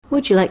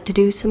Would you like to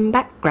do some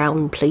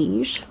background,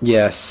 please?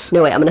 Yes.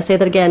 No, wait, I'm going to say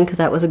that again because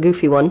that was a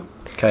goofy one.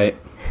 Okay.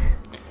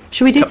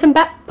 Should we do some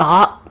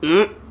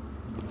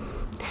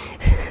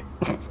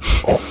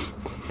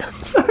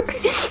Sorry.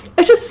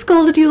 I just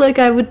scolded you like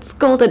I would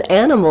scold an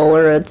animal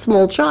or a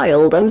small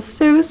child. I'm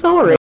so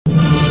sorry.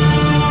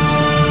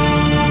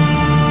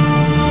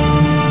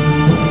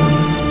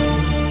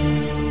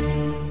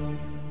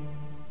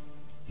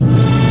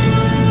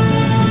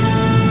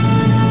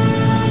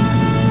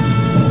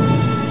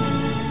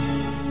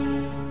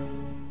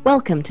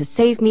 Welcome to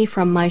Save Me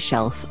From My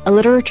Shelf, a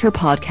literature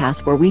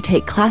podcast where we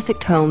take classic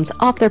tomes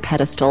off their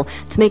pedestal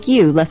to make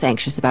you less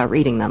anxious about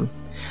reading them.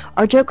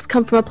 Our jokes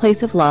come from a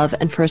place of love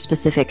and for a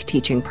specific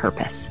teaching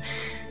purpose.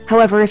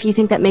 However, if you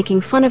think that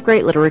making fun of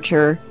great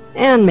literature,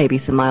 and maybe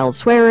some mild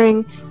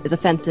swearing, is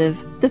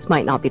offensive, this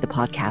might not be the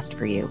podcast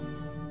for you.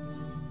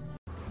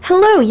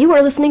 Hello, you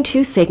are listening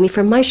to Save Me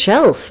From My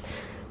Shelf.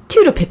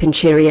 Toodle Pippin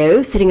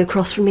Cheerio, sitting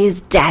across from me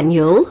is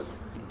Daniel.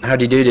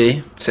 Howdy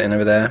doody, sitting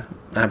over there,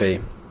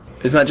 Abby.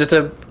 Isn't that just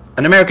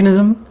an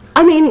Americanism?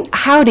 I mean,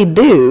 howdy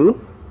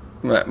do.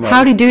 Well,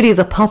 Howdy Doody's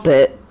a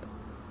puppet.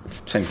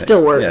 Same thing.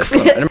 Still works.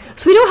 Yeah,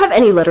 So we don't have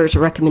any letters or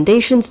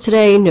recommendations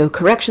today, no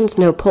corrections,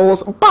 no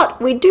polls,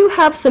 but we do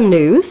have some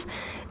news.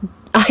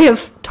 I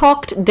have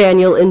talked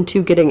Daniel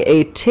into getting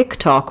a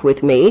TikTok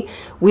with me.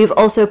 We've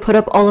also put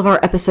up all of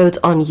our episodes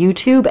on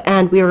YouTube,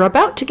 and we are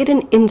about to get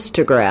an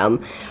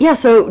Instagram. Yeah,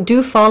 so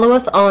do follow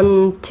us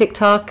on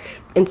TikTok,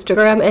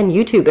 Instagram, and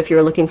YouTube if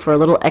you're looking for a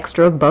little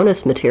extra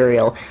bonus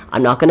material.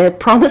 I'm not going to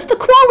promise the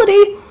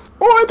quality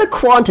or the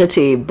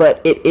quantity, but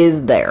it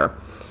is there.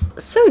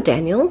 So,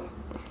 Daniel,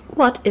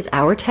 what is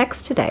our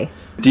text today?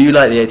 Do you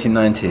like the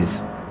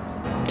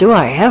 1890s? Do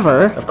I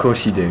ever? Of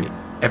course you do.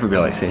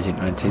 Everybody likes the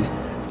 1890s.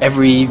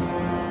 Every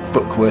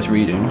book worth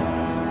reading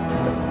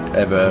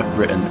ever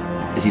written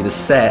is either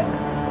set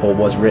or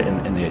was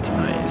written in the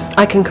 1890s.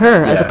 I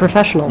concur, as a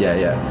professional.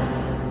 Yeah.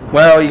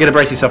 Well, you got to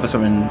brace yourself for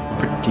something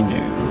pretty new.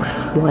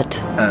 What?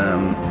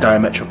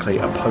 Diametrically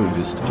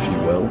opposed, if you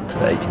will, to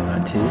the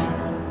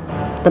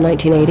 1890s. The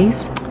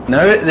 1980s?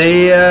 No,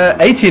 the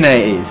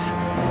 1880s.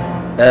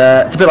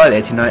 It's a bit like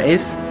the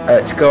 1890s.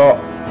 It's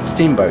got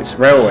steamboats,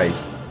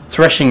 railways,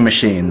 threshing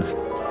machines.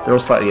 They're all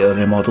slightly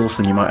earlier models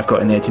than you might have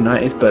got in the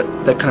 1890s, but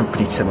they're kind of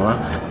pretty similar.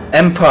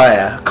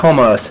 Empire,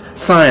 commerce,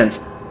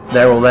 science,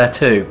 they're all there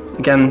too.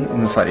 Again,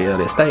 in a slightly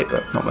earlier state,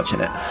 but not much in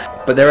it.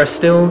 But there are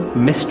still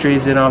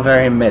mysteries in our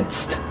very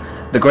midst.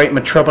 The great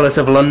metropolis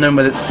of London,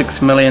 with its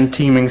 6 million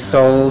teeming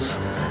souls,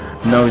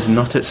 knows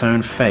not its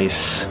own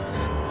face.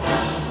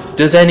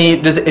 Is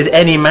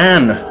any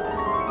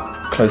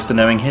man close to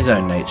knowing his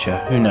own nature?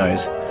 Who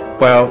knows?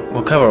 Well,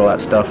 we'll cover all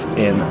that stuff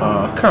in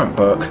our current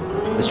book,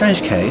 The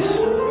Strange Case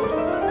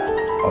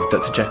of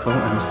Dr. Jekyll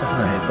and Mr.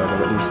 Hyde by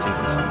Robert Louis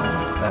Stevenson,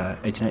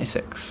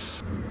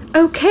 1886.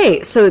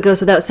 Okay, so it goes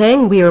without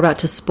saying, we are about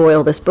to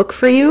spoil this book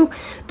for you.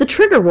 The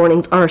trigger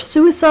warnings are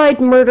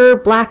suicide, murder,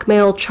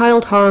 blackmail,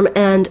 child harm,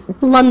 and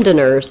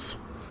Londoners.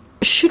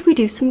 Should we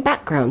do some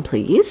background,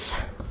 please?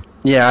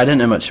 Yeah, I didn't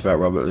know much about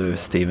Robert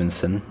Louis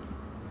Stevenson.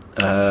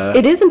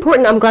 It is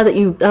important, I'm glad that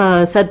you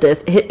said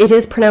this. It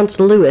is pronounced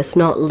Lewis,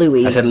 not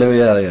Louis. I said Louis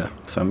earlier,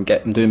 so I'm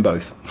doing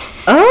both.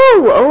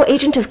 Oh,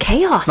 Agent of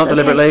Chaos. Not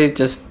deliberately,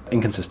 just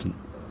inconsistent.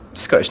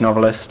 Scottish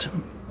novelist,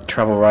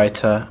 travel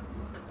writer,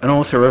 and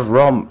author of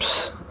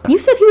romps. You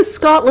said he was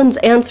Scotland's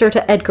answer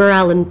to Edgar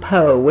Allan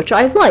Poe, which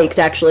I liked,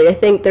 actually. I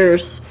think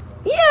there's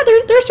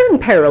certain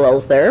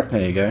parallels there.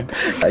 There you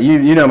go.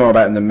 You know more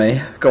about him than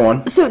me. Go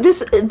on. So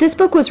this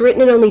book was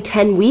written in only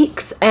 10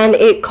 weeks, and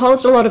it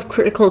caused a lot of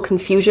critical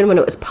confusion when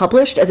it was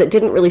published, as it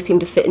didn't really seem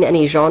to fit in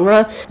any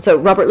genre. So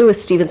Robert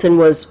Louis Stevenson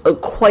was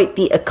quite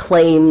the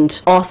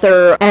acclaimed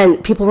author,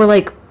 and people were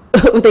like,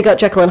 they got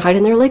Jekyll and Hyde,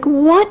 and they're like,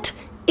 what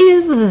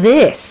is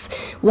this?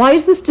 Why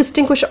is this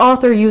distinguished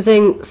author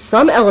using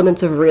some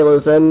elements of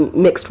realism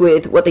mixed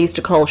with what they used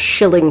to call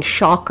shilling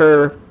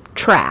shocker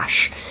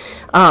trash?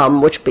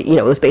 Which,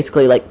 was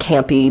basically like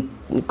campy,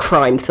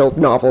 crime-filled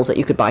novels that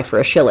you could buy for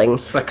a shilling.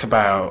 It's like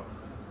about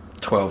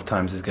 12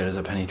 times as good as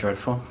A Penny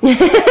Dreadful.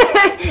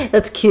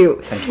 That's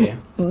cute. Thank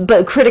you.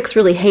 But critics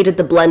really hated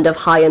the blend of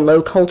high and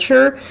low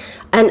culture,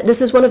 and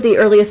this is one of the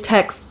earliest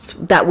texts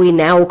that we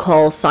now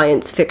call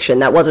science fiction.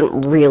 That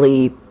wasn't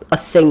really a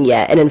thing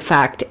yet, and in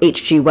fact,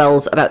 H.G.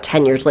 Wells, about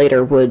 10 years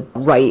later, would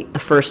write the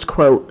first,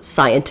 quote,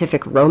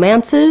 scientific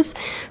romances.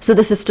 So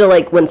this is still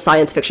like when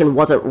science fiction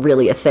wasn't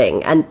really a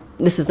thing, and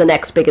this is the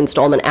next big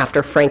installment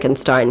after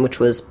Frankenstein, which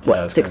was,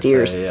 60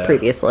 years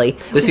previously.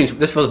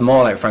 This feels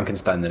more like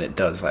Frankenstein than it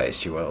does like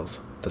H.G. Wells,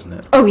 doesn't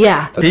it? Oh,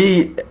 yeah.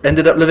 He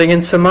ended up living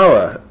in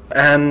Samoa,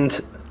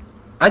 and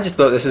I just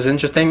thought this was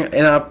interesting.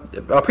 In our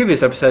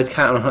previous episode,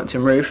 Cat on a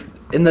Hunting Roof,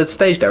 in the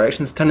stage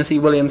directions, Tennessee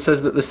Williams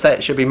says that the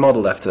set should be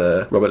modelled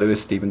after Robert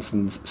Louis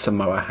Stevenson's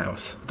Samoa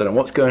house. Don't know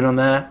what's going on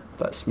there.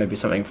 That's maybe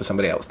something for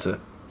somebody else to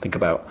think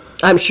about.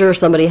 I'm sure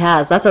somebody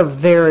has. That's a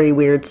very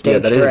weird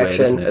stage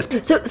direction. Weird, isn't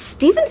it? So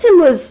Stevenson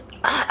was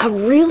a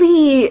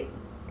really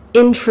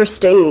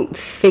interesting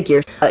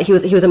figure. He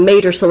was a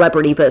major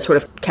celebrity, but sort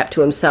of kept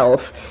to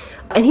himself.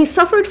 And he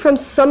suffered from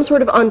some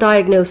sort of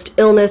undiagnosed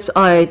illness.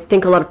 I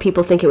think a lot of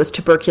people think it was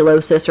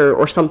tuberculosis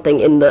or something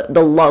in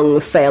the lung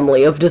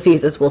family of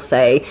diseases, we'll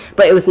say.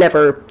 But it was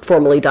never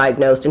formally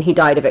diagnosed, and he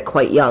died of it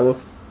quite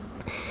young.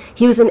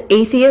 He was an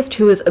atheist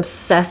who was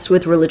obsessed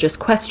with religious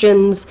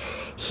questions.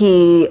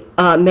 He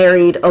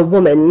married a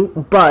woman,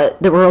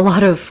 but there were a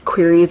lot of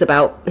queries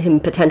about him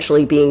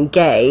potentially being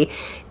gay,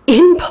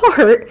 in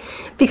part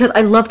because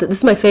I love that. This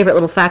is my favorite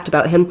little fact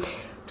about him.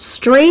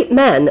 Straight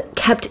men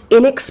kept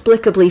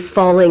inexplicably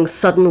falling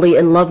suddenly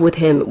in love with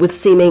him with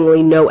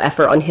seemingly no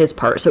effort on his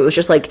part. So it was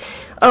just like,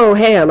 oh,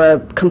 hey, I'm a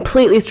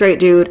completely straight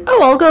dude.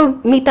 Oh, I'll go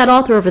meet that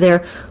author over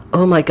there.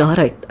 Oh my god,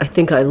 I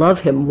think I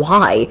love him.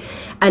 Why?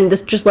 And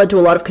this just led to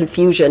a lot of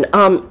confusion,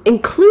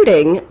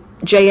 including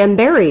J.M.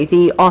 Barrie,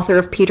 the author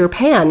of Peter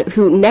Pan,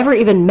 who never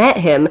even met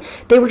him.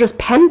 They were just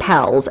pen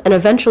pals, and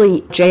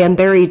eventually J.M.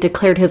 Barrie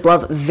declared his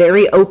love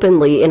very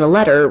openly in a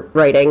letter,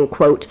 writing,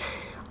 quote,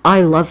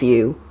 I love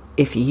you.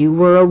 If you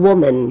were a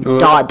woman, ...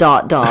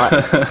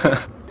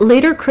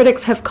 Later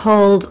critics have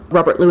called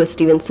Robert Louis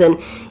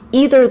Stevenson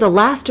either the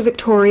last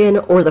Victorian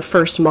or the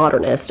first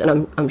modernist,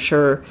 and I'm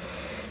sure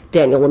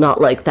Daniel will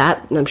not like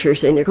that, and I'm sure you're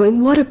sitting there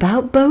going, what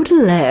about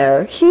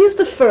Baudelaire? He's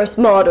the first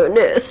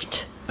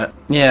modernist.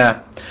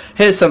 Yeah.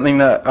 Here's something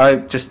that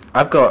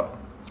I've got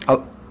a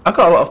lot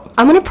of...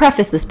 I'm going to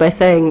preface this by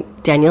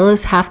saying Daniel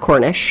is half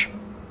Cornish.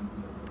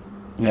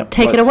 Yep.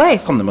 Take it away.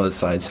 It's on the mother's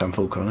side, so I'm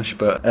full Cornish.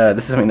 But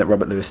this is something that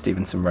Robert Louis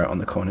Stevenson wrote on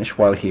the Cornish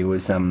while he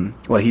was...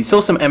 he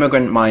saw some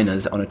emigrant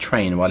miners on a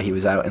train while he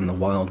was out in the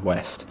Wild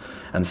West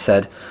and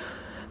said,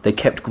 they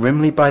kept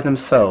grimly by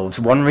themselves,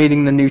 one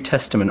reading the New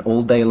Testament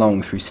all day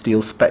long through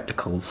steel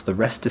spectacles, the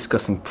rest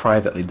discussing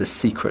privately the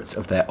secrets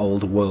of their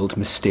old world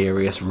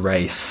mysterious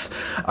race.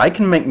 I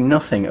can make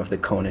nothing of the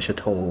Cornish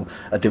at all.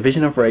 A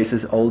division of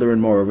races older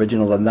and more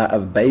original than that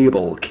of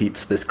Babel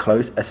keeps this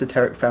close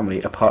esoteric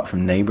family apart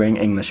from neighbouring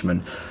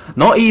Englishmen.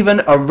 Not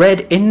even a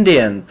Red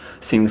Indian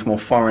seems more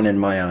foreign in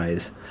my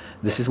eyes.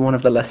 This is one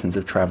of the lessons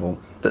of travel,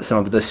 that some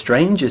of the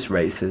strangest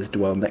races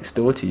dwell next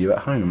door to you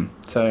at home.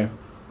 So...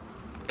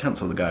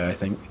 cancel the guy, I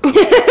think.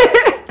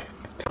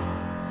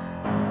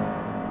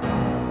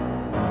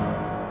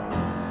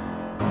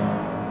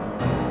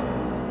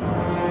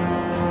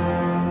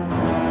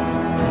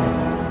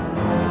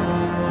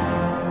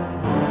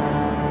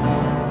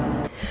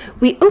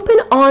 We open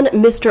on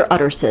Mr.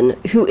 Utterson,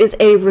 who is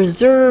a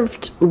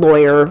reserved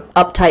lawyer,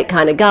 uptight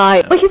kind of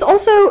guy, but he's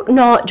also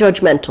not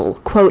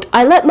judgmental. Quote,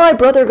 I let my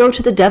brother go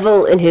to the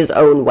devil in his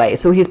own way.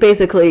 So he's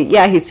basically,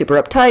 yeah, he's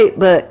super uptight,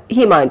 but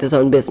he minds his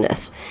own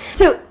business.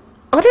 So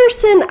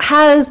Utterson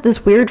has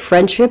this weird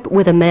friendship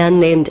with a man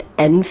named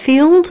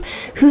Enfield,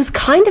 who's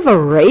kind of a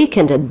rake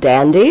and a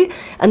dandy,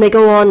 and they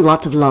go on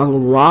lots of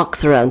long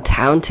walks around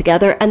town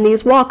together, and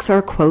these walks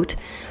are, quote,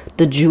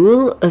 the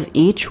jewel of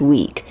each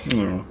week.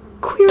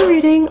 Queer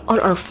reading on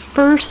our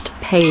first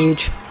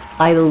page.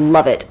 I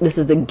love it. This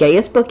is the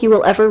gayest book you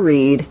will ever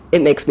read.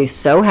 It makes me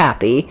so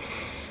happy.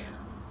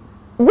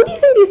 What do you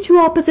think these two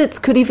opposites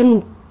could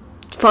even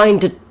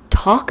find to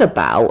talk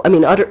about? I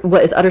mean,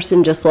 what is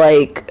Utterson just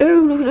like,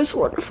 oh, look at this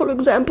wonderful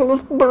example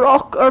of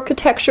Baroque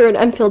architecture, and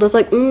Enfield is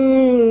like,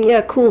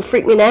 yeah, cool,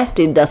 freak me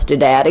nasty, dusty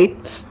daddy.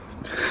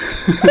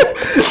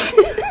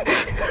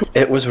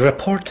 It was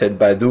reported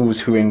by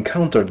those who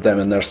encountered them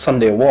in their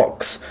Sunday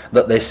walks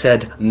that they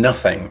said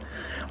nothing,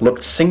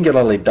 looked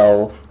singularly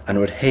dull, and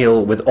would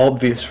hail with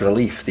obvious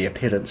relief the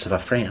appearance of a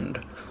friend.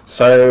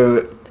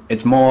 So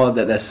it's more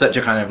that they're such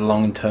a kind of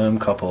long-term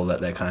couple that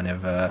they're kind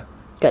of...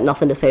 got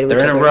nothing to say to each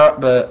other. They're in a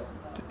rut, but,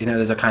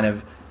 there's a kind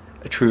of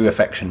a true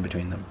affection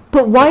between them.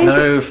 But why there's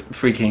no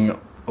freaking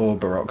or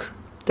Baroque.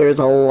 There's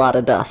a lot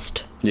of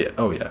dust. Yeah,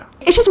 oh yeah.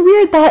 It's just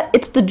weird that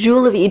it's the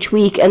jewel of each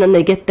week, and then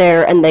they get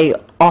there and they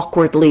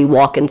awkwardly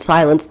walk in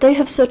silence. They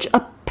have such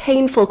a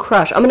painful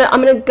crush. I'm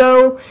gonna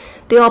go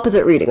the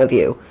opposite reading of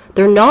you.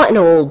 They're not an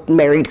old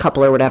married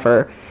couple or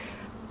whatever.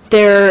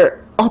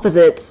 They're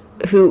opposites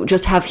who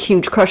just have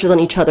huge crushes on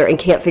each other and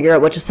can't figure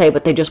out what to say,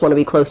 but they just want to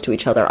be close to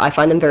each other. I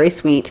find them very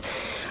sweet.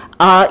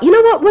 You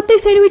know what? What they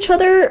say to each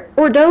other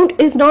or don't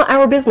is not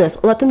our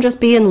business. Let them just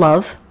be in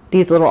love.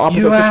 These little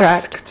opposites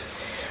attract.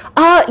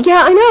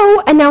 Yeah, I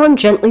know, and now I'm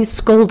gently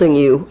scolding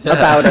you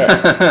about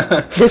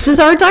it. This is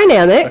our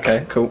dynamic.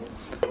 Okay, cool.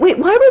 Wait,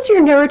 why was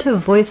your narrative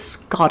voice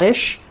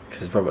Scottish?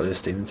 Because it's Robert Louis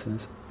Stevenson.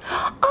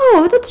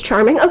 Oh, that's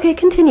charming. Okay,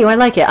 continue. I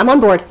like it. I'm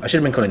on board. I should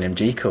have been calling him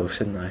Jekyll,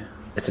 shouldn't I?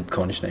 It's a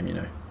Cornish name,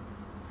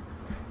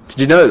 Did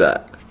you know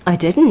that? I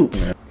didn't.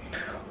 Yeah.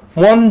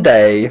 One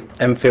day,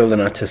 Enfield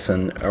and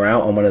Utterson are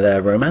out on one of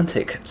their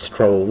romantic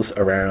strolls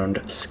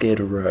around Skid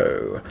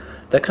Row.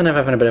 They're kind of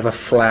having a bit of a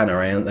flanner,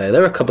 aren't they?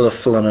 There are a couple of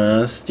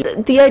flunners.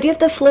 The idea of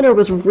the flinner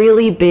was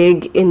really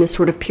big in this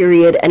sort of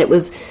period, and it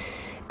was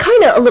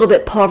kind of a little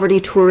bit poverty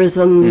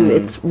tourism.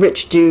 It's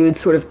rich dudes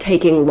sort of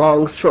taking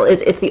long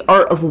strolls. It's the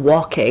art of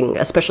walking,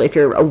 especially if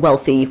you're a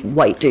wealthy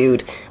white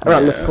dude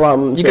around the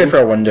slums. You go for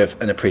a wander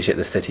and appreciate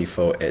the city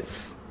for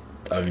its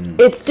own...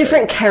 It's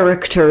different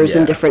characters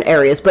in Yeah. different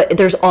areas, but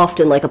there's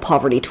often like a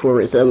poverty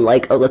tourism,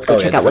 like, oh, let's go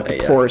check out what the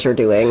definitely, poors are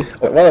doing.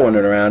 While they're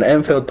wandering around,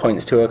 Enfield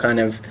points to a kind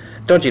of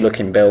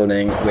dodgy-looking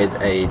building with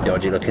a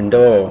dodgy-looking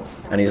door.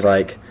 And he's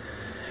like,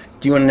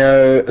 do you want to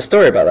know a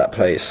story about that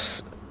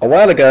place? A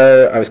while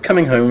ago, I was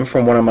coming home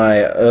from one of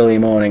my early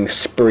morning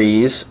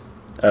sprees,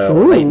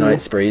 late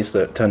night sprees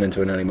that turned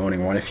into an early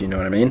morning one, if you know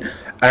what I mean.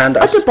 And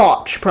A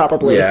debauch,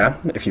 probably. yeah,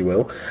 if you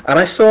will. And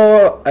I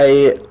saw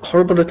a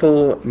horrible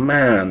little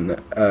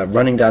man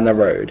running down the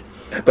road.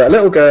 But a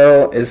little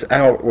girl is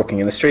out walking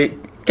in the street,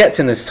 gets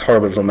in this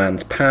horrible little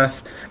man's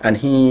path, and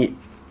he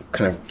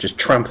kind of just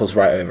tramples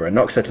right over her,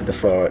 knocks her to the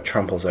floor,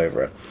 tramples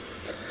over her.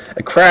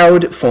 A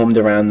crowd formed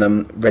around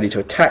them, ready to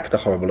attack the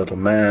horrible little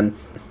man.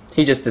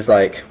 He just is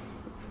like,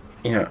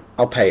 you know,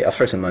 I'll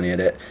throw some money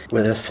at it.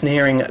 With a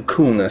sneering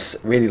coolness,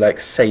 really like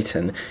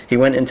Satan, he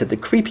went into the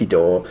creepy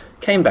door,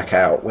 came back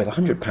out with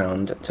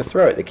 £100 to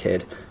throw at the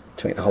kid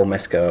to make the whole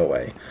mess go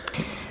away.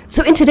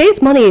 So in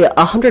today's money,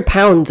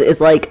 £100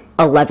 is like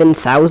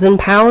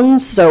 £11,000,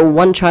 so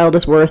one child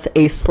is worth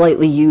a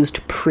slightly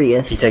used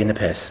Prius. You're taking the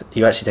piss.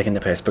 You're actually taking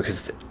the piss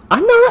because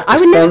I'm not, I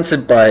we're would never...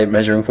 sponsored by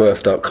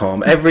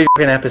MeasuringWorth.com. Every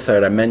fucking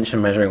episode I mention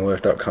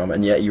MeasuringWorth.com,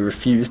 and yet you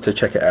refuse to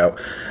check it out.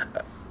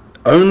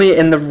 Only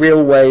in the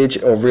real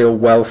wage or real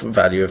wealth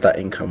value of that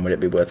income would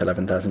it be worth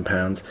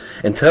 £11,000.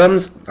 In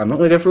terms, I'm not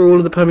going to go through all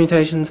of the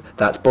permutations,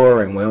 that's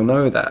boring, we all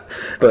know that.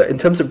 But in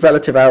terms of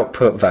relative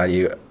output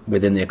value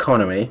within the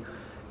economy,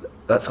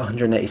 that's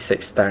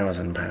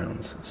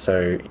 £186,000.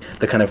 So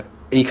the kind of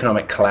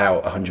economic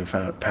clout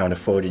 £100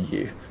 afforded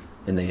you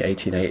in the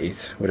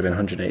 1880s would have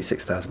been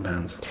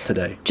 £186,000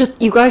 today. Just,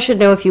 you guys should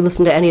know if you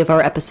listen to any of our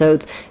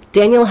episodes,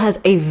 Daniel has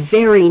a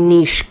very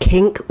niche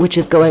kink, which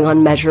is going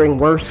on Measuring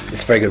Worth.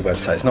 It's a very good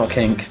website. It's not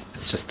kink.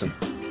 It's just a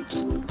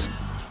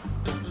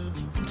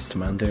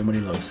man doing what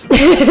he loves.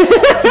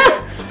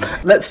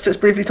 Let's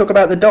just briefly talk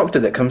about the doctor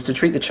that comes to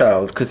treat the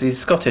child, because he's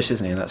Scottish,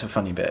 isn't he? And that's a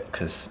funny bit,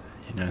 because,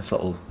 you know, it's a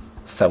little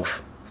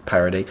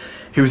self-parody.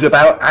 He was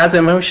about as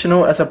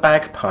emotional as a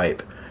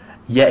bagpipe,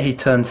 yet he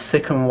turns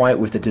sick and white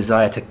with the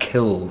desire to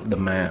kill the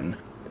man.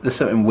 There's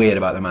something weird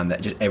about the man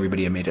that just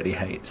everybody immediately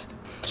hates.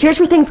 Here's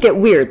where things get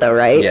weird, though,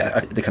 right? Yeah,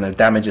 the kind of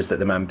damages that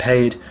the man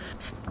paid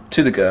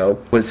to the girl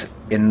was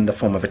in the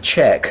form of a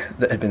cheque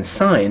that had been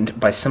signed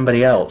by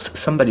somebody else,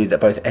 somebody that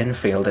both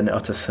Enfield and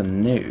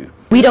Utterson knew.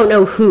 We don't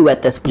know who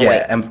at this point.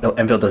 Yeah,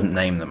 Enfield doesn't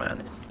name the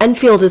man.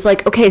 Enfield is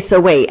like, okay, so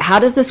wait, how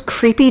does this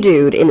creepy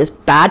dude in this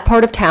bad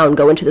part of town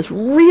go into this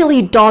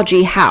really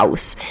dodgy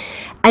house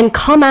and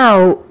come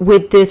out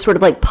with this sort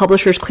of like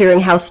Publishers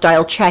Clearinghouse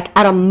style check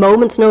at a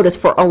moment's notice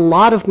for a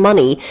lot of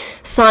money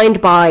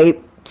signed by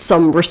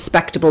some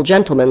respectable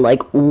gentleman?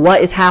 Like,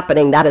 what is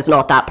happening? That is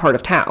not that part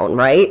of town,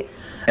 right?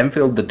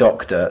 Enfield, the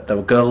doctor,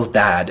 the girl's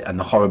dad, and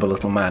the horrible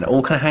little man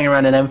all kind of hang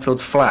around in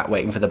Enfield's flat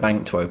waiting for the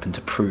bank to open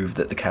to prove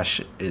that the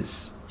cash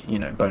is, you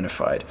know, bona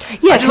fide.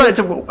 Yeah,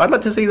 I'd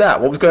like to see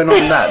that. What was going on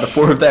in that? The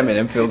four of them in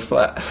Enfield's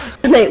flat.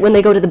 When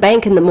they go to the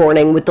bank in the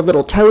morning with the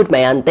little toad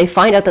man, they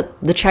find out that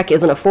the check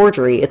isn't a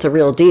forgery, it's a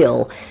real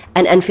deal.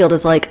 And Enfield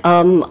is like,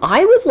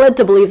 I was led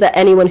to believe that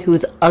anyone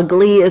who's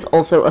ugly is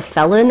also a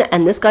felon,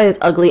 and this guy is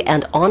ugly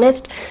and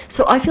honest,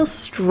 so I feel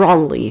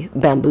strongly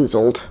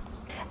bamboozled.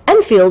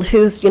 Enfield,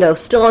 who's, you know,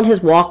 still on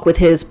his walk with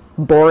his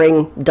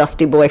boring,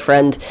 dusty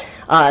boyfriend,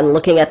 and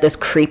looking at this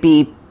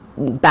creepy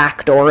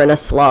back door in a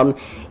slum,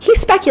 he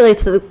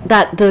speculates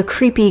that the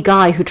creepy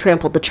guy who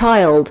trampled the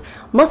child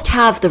must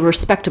have the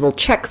respectable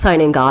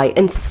check-signing guy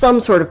in some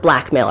sort of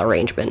blackmail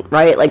arrangement,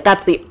 right? Like,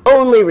 that's the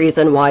only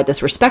reason why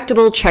this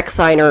respectable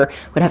check-signer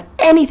would have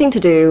anything to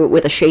do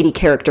with a shady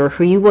character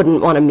who you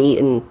wouldn't want to meet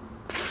in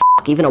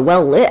even a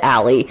well-lit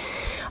alley.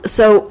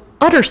 So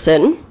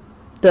Utterson,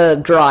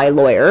 the dry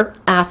lawyer,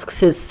 asks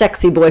his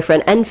sexy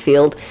boyfriend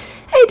Enfield,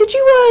 hey, did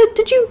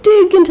you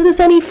dig into this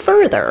any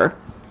further?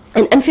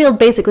 And Enfield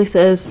basically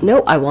says,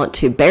 no, I want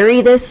to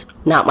bury this,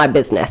 not my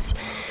business.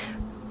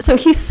 So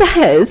he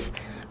says,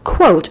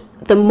 quote,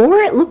 the more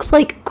it looks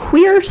like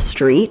Queer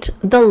Street,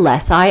 the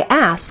less I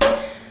ask.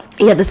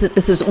 Yeah, this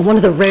is one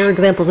of the rare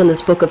examples in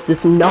this book of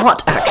this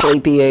not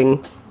actually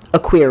being a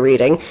queer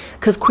reading,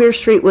 because Queer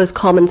Street was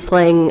common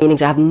slang meaning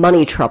to have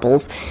money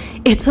troubles.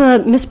 It's a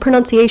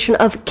mispronunciation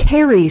of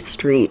Carey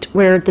Street,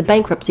 where the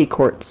bankruptcy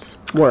courts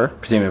were.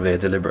 Presumably a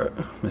deliberate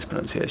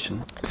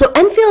mispronunciation. So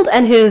Enfield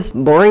and his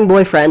boring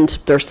boyfriend,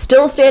 they're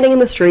still standing in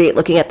the street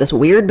looking at this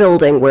weird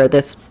building where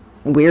this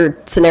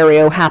weird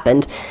scenario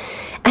happened.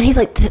 And he's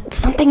like,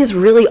 something is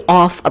really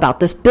off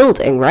about this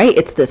building, right?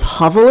 It's this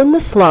hovel in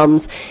the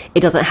slums. It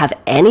doesn't have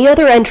any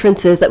other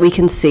entrances that we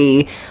can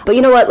see. But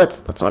you know what?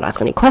 Let's not ask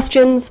any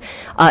questions.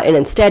 And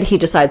instead, he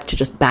decides to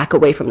just back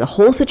away from the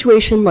whole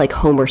situation like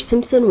Homer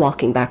Simpson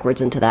walking backwards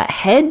into that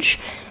hedge.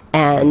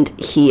 And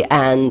he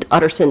and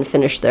Utterson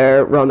finish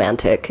their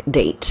romantic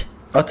date.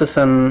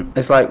 Utterson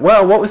is like,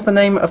 well, what was the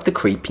name of the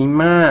creepy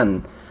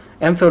man?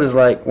 Enfield is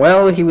like,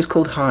 well, he was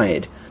called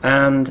Hyde.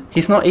 And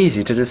he's not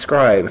easy to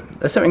describe.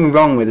 There's something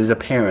wrong with his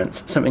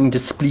appearance, something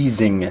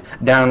displeasing,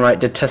 downright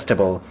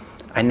detestable.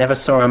 I never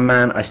saw a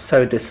man I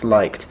so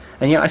disliked,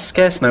 and yet I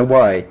scarce know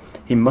why.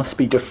 He must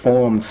be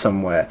deformed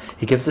somewhere.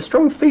 He gives a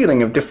strong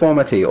feeling of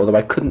deformity, although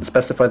I couldn't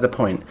specify the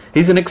point.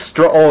 He's an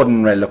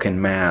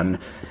extraordinary-looking man,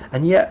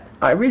 and yet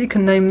I really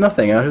can name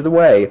nothing out of the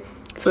way.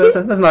 So that's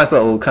a nice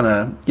little kind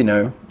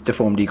of,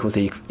 deformed equals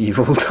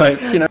evil type,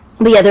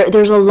 But yeah,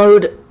 there's a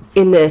load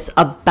in this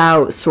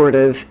about sort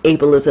of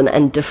ableism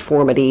and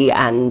deformity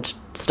and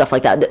stuff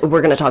like that.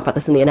 We're going to talk about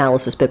this in the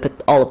analysis bit, but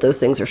all of those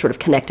things are sort of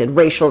connected.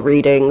 Racial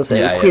readings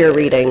and queer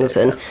readings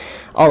and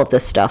all of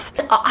this stuff.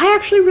 I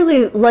actually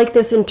really like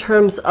this in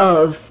terms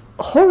of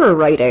horror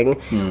writing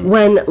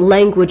when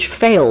language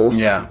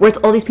fails, where it's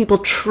all these people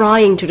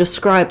trying to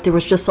describe there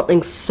was just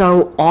something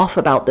so off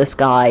about this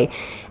guy,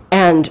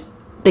 and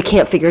they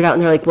can't figure it out,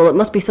 and they're like, well, it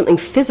must be something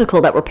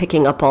physical that we're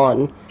picking up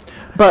on.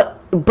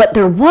 But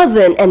there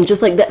wasn't, and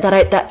just like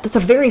that's a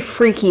very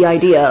freaky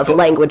idea of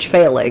language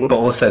failing. But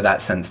also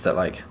that sense that,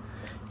 like,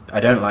 I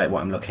don't like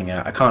what I'm looking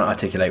at. I can't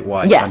articulate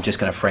why. Yes. So I'm just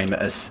going to frame it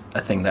as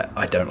a thing that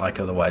I don't like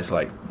otherwise,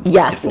 like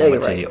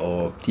deformity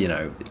or,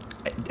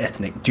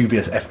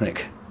 dubious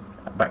ethnic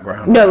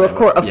background. No, of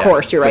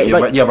course, you're right.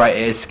 You're right,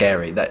 it is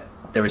scary. That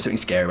there is something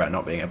scary about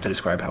not being able to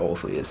describe how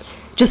awful he is.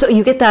 Just so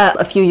you get that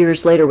a few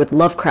years later with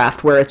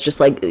Lovecraft, where it's just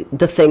like,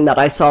 the thing that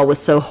I saw was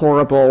so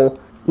horrible,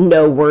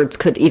 no words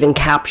could even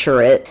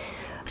capture it.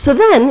 So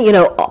then,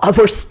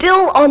 we're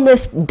still on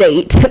this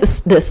date,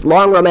 this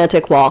long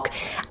romantic walk,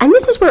 and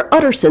this is where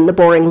Utterson, the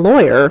boring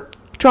lawyer,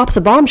 drops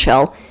a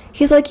bombshell.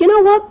 He's like, you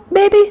know what,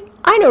 baby?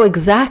 I know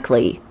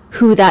exactly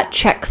who that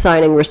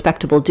check-signing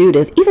respectable dude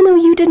is, even though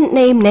you didn't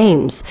name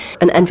names.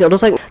 And Enfield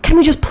was like, can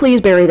we just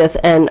please bury this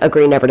and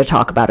agree never to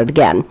talk about it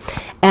again?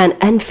 And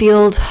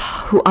Enfield,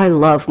 who I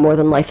love more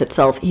than life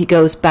itself, he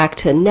goes back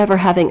to never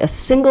having a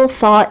single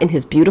thought in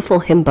his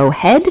beautiful himbo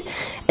head.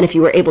 And if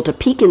you were able to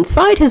peek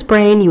inside his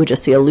brain, you would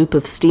just see a loop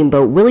of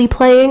Steamboat Willie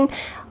playing.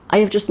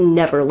 I have just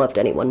never loved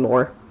anyone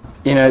more.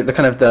 The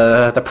kind of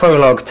the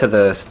prologue to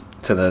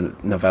the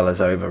novella's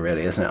over,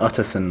 really, isn't it?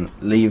 Utterson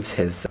leaves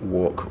his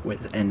walk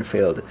with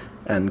Enfield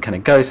and kind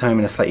of goes home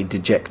in a slightly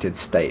dejected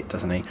state,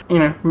 doesn't he?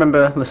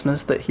 Remember,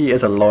 listeners, that he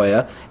is a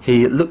lawyer.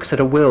 He looks at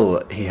a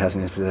will he has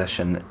in his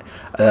possession,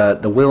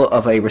 the will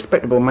of a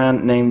respectable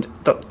man named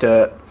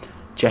Dr.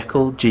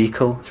 Jekyll.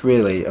 It's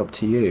really up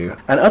to you.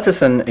 And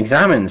Utterson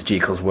examines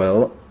Jekyll's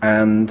will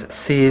and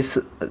sees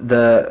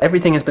that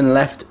everything has been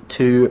left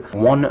to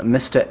one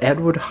Mr.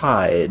 Edward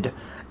Hyde.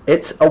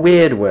 It's a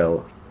weird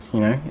will.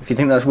 If you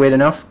think that's weird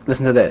enough,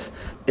 listen to this.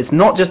 It's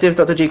not just if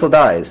Dr. Jekyll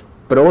dies,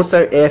 but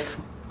also if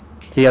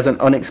he has an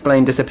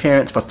unexplained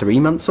disappearance for 3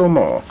 months or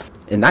more.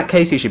 In that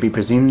case, he should be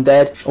presumed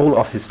dead. All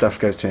of his stuff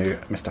goes to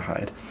Mr.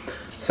 Hyde.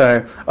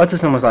 So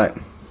Utterson was like,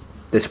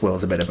 this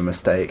will's a bit of a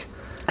mistake.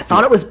 I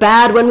thought it was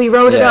bad when we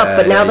wrote it up,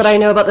 but now that I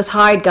know about this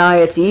Hyde guy,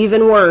 it's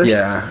even worse.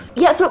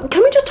 Yeah, so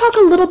can we just talk a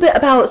little bit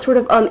about sort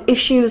of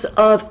issues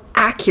of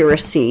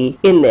accuracy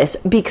in this?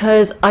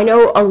 Because I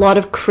know a lot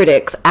of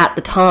critics at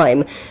the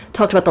time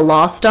talked about the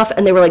law stuff,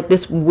 and they were like,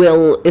 this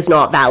will is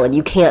not valid.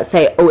 You can't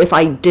say, oh, if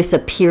I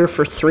disappear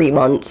for 3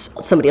 months,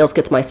 somebody else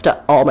gets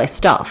all my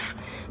stuff.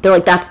 They're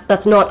like,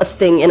 that's not a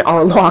thing in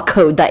our law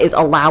code that is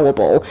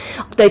allowable.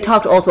 They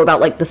talked also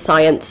about, like, the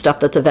science stuff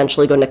that's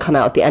eventually going to come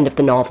out at the end of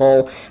the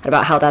novel, and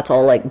about how that's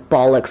all, like,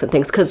 bollocks and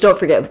things. Because don't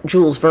forget,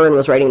 Jules Verne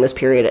was writing this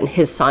period, and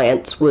his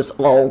science was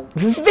all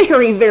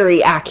very,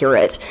 very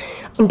accurate.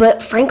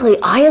 But frankly,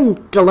 I am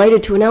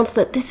delighted to announce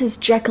that this is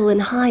Jekyll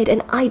and Hyde,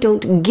 and I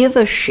don't give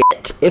a shit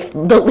if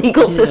the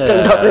legal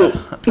system doesn't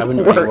I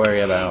wouldn't work. really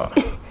worry about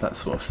that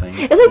sort of thing.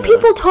 It's like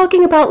people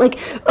talking about, like,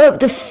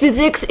 the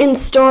physics in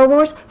Star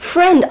Wars.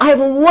 Friend, I have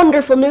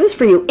wonderful news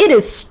for you. It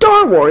is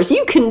Star Wars.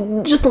 You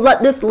can just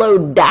let this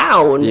load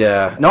down.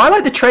 Yeah. No, I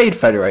like the Trade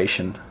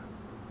Federation.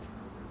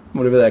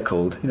 Whatever they're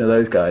called.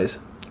 Those guys.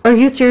 Are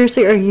you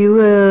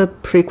a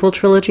prequel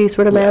trilogy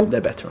sort of man? Yeah,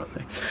 they're better, aren't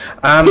they?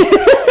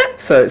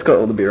 So it's got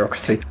all the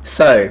bureaucracy.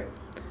 So,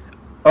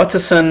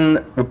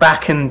 Utterson, we're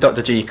back in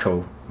Dr.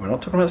 Jekyll. We're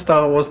not talking about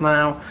Star Wars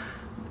now.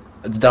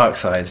 The dark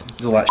side,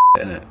 there's all that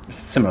shit in it.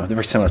 They're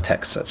very similar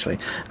texts, actually.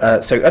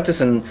 So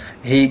Utterson,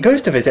 he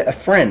goes to visit a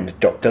friend,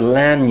 Dr.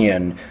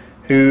 Lanyon,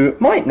 who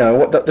might know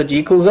what Dr.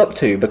 Jekyll's up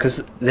to,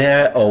 because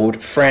they're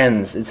old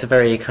friends. It's a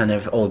very kind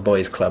of old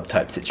boys club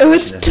type situation. Oh,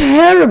 it's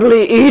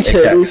terribly eaten.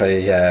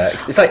 Exactly, yeah.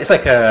 It's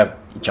like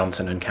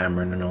Johnson and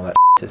Cameron and all that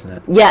shit, isn't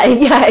it?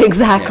 Yeah,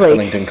 exactly.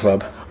 Yeah, LinkedIn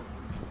Club.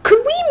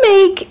 Could we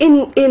make,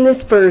 in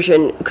this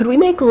version,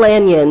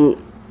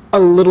 Lanyon a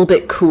little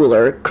bit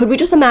cooler? Could we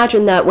just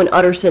imagine that when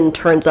Utterson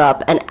turns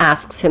up and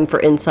asks him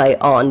for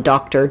insight on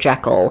Dr.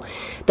 Jekyll,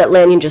 that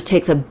Lanyon just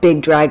takes a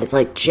big drag. It's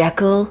like,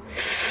 Jekyll?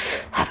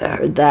 Haven't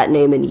heard that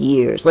name in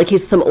years. Like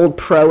he's some old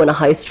pro in a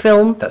heist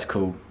film. That's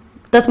cool.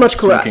 That's much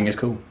cooler. Smoking is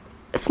cool.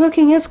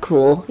 Smoking is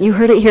cool. You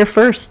heard it here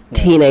first,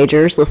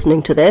 teenagers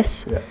listening to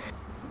this. Yeah.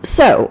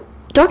 So,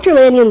 Dr.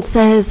 Lanyon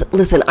says,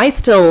 listen, I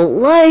still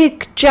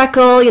like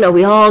Jekyll.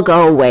 We all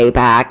go way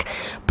back.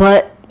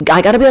 But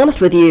I gotta be honest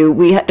with you,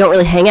 we don't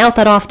really hang out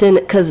that often,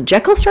 because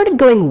Jekyll started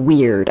going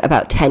weird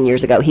about 10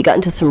 years ago. He got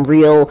into some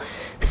real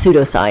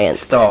pseudoscience.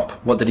 Stop.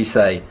 What did he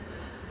say?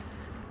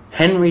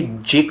 Henry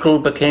Jekyll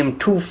became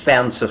too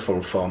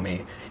fanciful for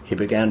me. He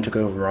began to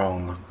go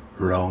wrong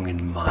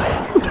in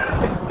mind.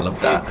 Love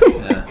that.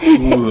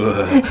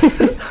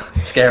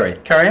 Yeah. Scary.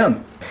 Carry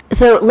on.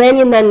 So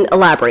Lanyon then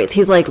elaborates.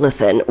 He's like,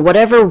 listen,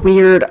 whatever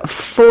weird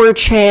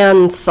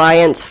 4chan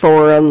science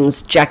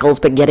forums Jekyll's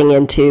been getting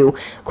into,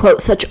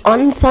 quote, such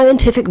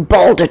unscientific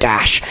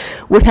balderdash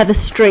would have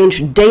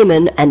estranged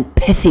Damon and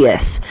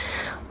Pythias.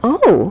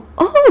 Oh,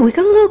 we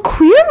got a little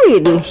queer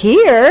reading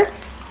here.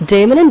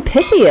 Damon and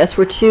Pythias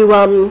were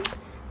two,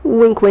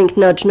 wink wink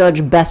nudge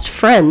nudge best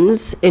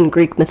friends in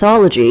Greek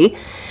mythology,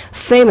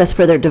 famous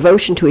for their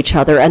devotion to each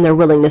other and their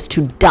willingness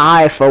to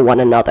die for one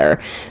another.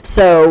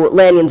 So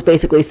Lanyon's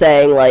basically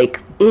saying,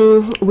 like,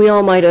 we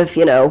all might have,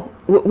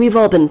 we've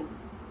all been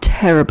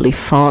terribly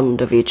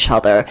fond of each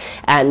other,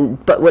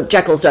 but what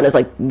Jekyll's done is,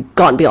 like,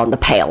 gone beyond the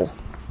pale.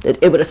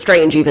 It would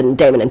estrange even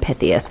Damon and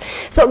Pythias.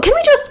 So can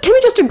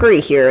we just agree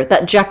here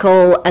that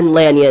Jekyll and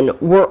Lanyon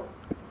were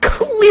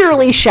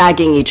clearly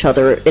shagging each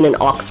other in an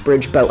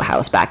Oxbridge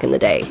boathouse back in the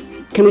day?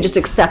 Can we just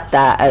accept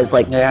that as,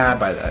 like... Yeah, I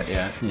buy that,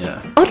 yeah.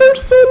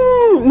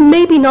 Utterson,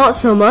 maybe not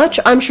so much.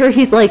 I'm sure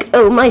he's like,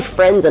 oh, my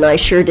friends and I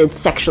sure did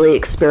sexually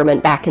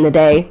experiment back in the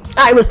day.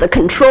 I was the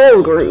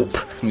control group.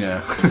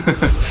 Yeah.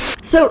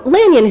 So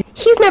Lanyon,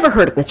 he's never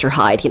heard of Mr.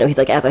 Hyde. He's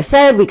like, as I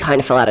said, we kind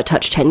of fell out of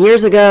touch 10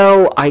 years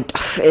ago.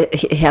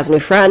 He has a new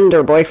friend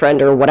or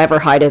boyfriend or whatever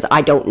Hyde is,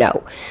 I don't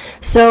know.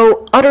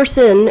 So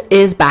Utterson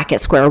is back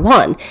at square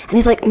one. And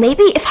he's like,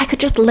 maybe if I could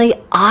just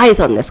lay eyes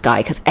on this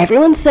guy, because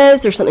everyone says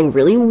there's something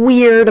really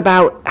weird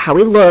about how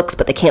he looks,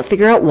 but they can't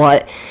figure out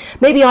what.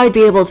 Maybe I'd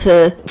be able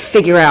to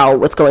figure out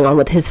what's going on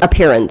with his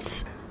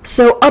appearance.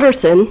 So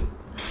Utterson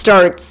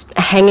starts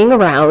hanging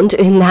around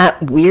in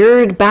that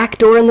weird back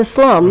door in the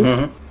slums.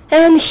 Mm-hmm.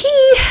 And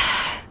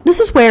this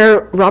is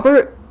where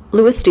Robert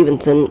Louis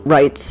Stevenson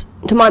writes,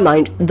 to my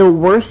mind, the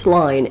worst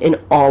line in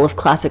all of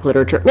classic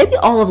literature, maybe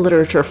all of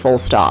literature full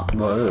stop.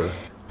 Whoa.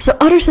 So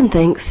Utterson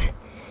thinks,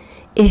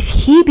 if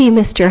he be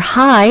Mr.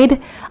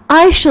 Hyde,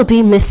 I shall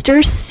be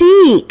Mr.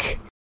 Seek.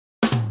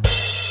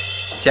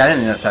 See, I don't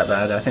think that's that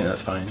bad. I think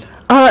that's fine.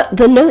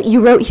 The note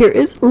you wrote here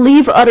is,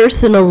 leave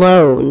Utterson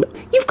alone.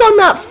 You've gone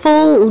that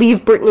full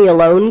leave Brittany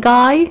alone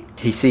guy.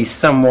 He sees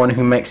someone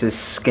who makes his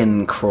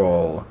skin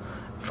crawl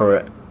for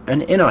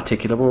an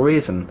inarticulable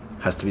reason.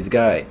 Has to be the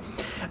guy.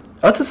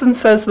 Utterson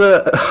says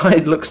that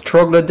Hyde looks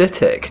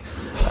troglodytic,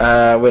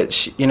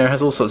 which,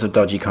 has all sorts of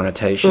dodgy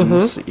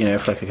connotations. Mm-hmm.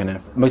 For like a kind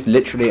of, most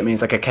literally it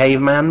means like a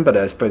caveman, but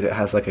I suppose it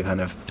has like a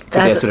kind of,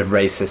 could be a sort of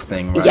racist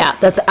thing, right? Yeah,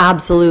 that's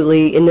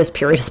absolutely, in this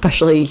period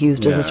especially,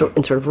 used as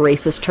in sort of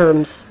racist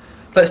terms.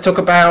 Let's talk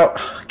about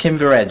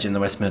Kinveredge in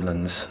the West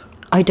Midlands.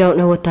 I don't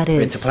know what that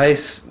is. It's a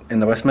place in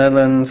the West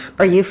Midlands.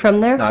 Are you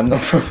from there? No, I'm not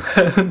from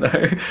there,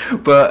 no.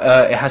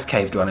 But it has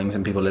cave dwellings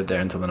and people lived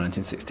there until the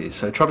 1960s.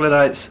 So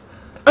troglodytes...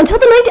 Until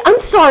the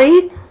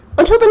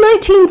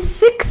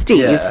 1960s?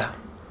 Yeah.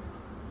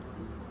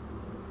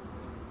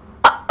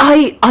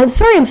 I'm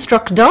sorry, I'm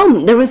struck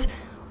dumb. There was...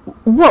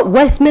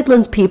 West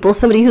Midlands people,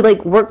 somebody who,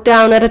 like, worked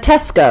down at a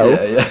Tesco.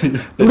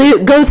 Yeah.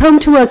 Goes home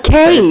to a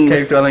cave.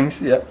 Cave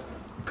dwellings, yeah.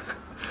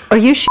 Are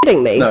you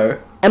shitting me? No.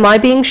 Am I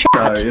being shat?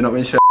 No, you're not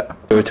being shat.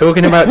 We're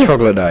talking about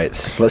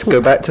troglodytes. Let's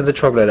go back to the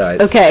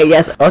troglodytes. Okay,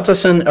 yes.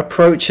 Utterson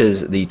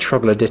approaches the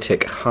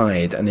troglodytic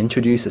Hyde and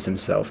introduces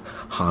himself.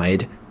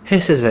 Hyde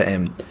hisses at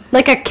him.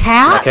 Like a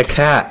cat? Like a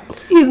cat.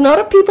 He's not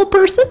a people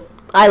person.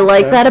 I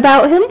like that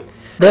about him.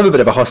 They have a bit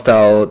of a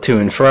hostile to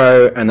and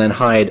fro, and then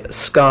Hyde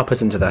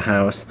scarpers into the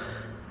house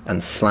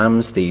and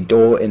slams the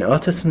door in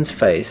Utterson's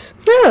face.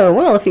 Oh,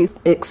 well, if you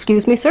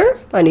excuse me, sir,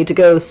 I need to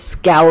go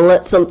scowl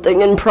at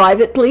something in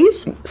private,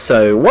 please.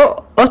 So,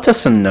 what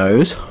Utterson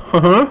knows,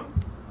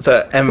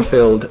 that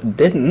Enfield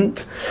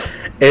didn't,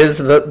 is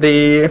that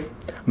the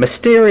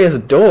mysterious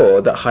door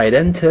that Hyde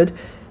entered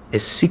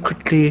is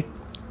secretly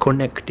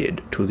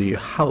connected to the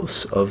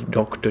house of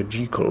Dr.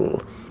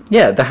 Jekyll.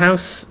 Yeah, the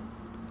house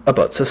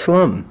abuts a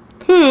slum.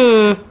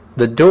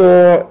 The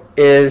door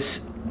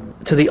is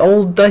to the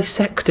old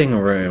dissecting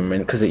room,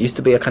 because it used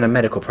to be a kind of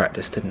medical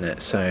practice, didn't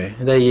it? So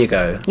there you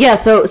go. Yeah,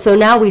 so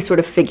now we sort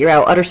of figure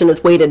out Utterson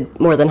has waited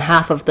more than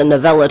half of the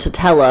novella to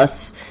tell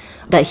us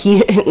that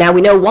now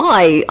we know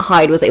why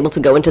Hyde was able to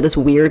go into this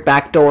weird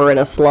back door in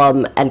a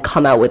slum and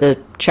come out with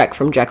a check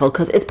from Jekyll,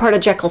 because it's part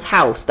of Jekyll's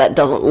house that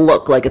doesn't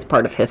look like it's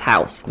part of his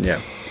house. Yeah.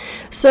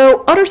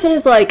 So Utterson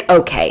is like,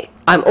 okay,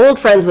 I'm old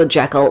friends with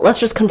Jekyll, let's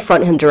just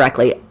confront him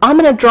directly. I'm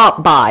gonna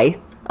drop by,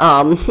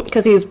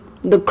 because he's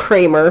the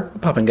Kramer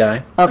popping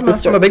guy of the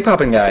story. I'm a big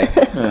popping guy.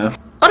 Yeah.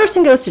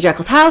 Utterson goes to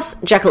Jekyll's house.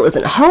 Jekyll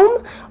isn't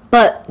home,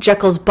 but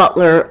Jekyll's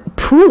butler,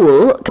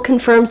 Poole,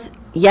 confirms,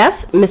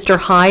 yes, Mr.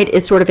 Hyde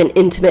is sort of an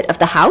intimate of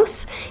the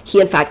house. He,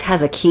 in fact,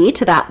 has a key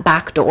to that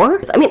back door.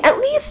 I mean, at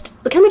least,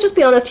 can we just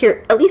be honest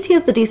here, at least he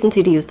has the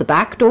decency to use the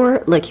back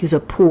door like he's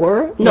a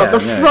poor, not the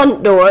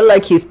front door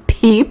like he's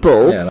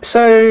people. Yeah.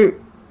 So,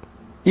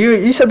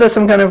 you said there's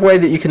some kind of way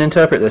that you can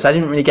interpret this. I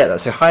didn't really get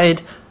that. So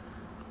Hyde,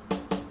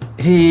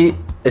 he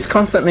is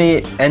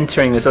constantly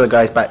entering this other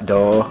guy's back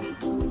door.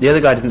 The other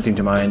guy doesn't seem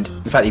to mind.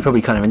 In fact, he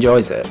probably kind of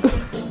enjoys it.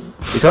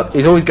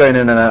 He's always going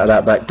in and out of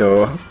that back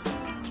door.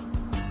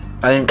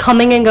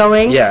 Coming and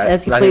going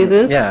as he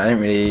pleases. I didn't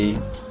really...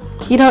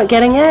 You're not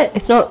getting it?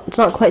 It's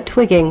not quite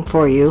twigging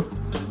for you.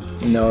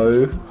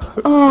 No.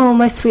 Oh,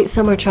 my sweet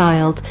summer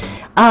child.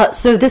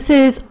 So this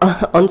is,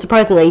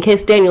 unsurprisingly, in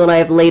case Daniel and I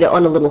have laid it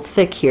on a little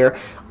thick here,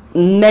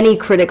 many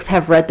critics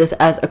have read this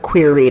as a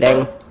queer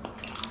reading.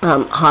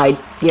 Hyde,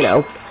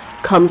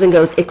 comes and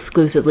goes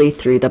exclusively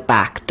through the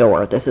back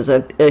door. This is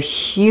a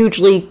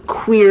hugely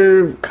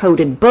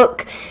queer-coded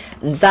book.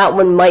 That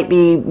one might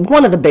be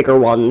one of the bigger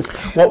ones.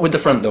 What would the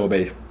front door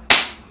be?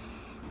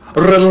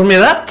 Riddle me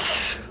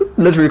that,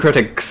 literary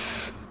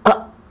critics.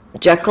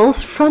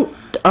 Jekyll's front...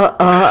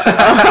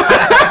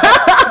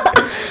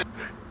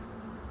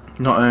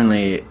 Not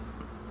only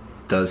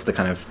does the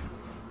kind of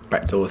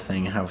backdoor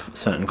thing have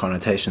certain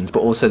connotations, but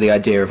also the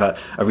idea of a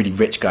really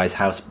rich guy's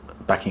house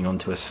backing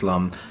onto a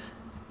slum.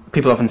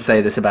 People often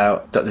say this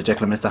about Dr.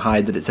 Jekyll and Mr.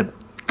 Hyde, that it's a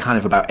kind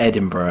of about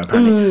Edinburgh.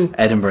 Apparently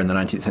Edinburgh in the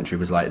 19th century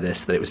was like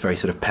this, that it was very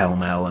sort of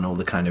pell-mell, and all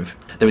the kind of...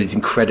 There were these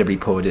incredibly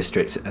poor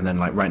districts, and then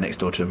like right next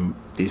door to them,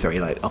 these very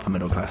like upper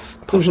middle class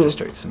posh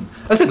districts. And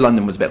I suppose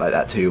London was a bit like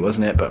that too,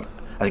 wasn't it? But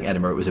I think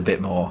Edinburgh was a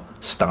bit more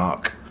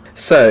stark.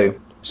 So,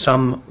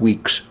 some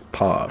weeks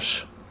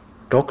pass.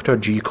 Dr.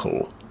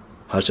 Jekyll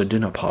has a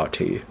dinner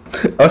party.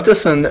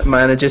 Utterson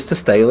manages to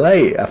stay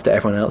late after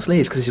everyone else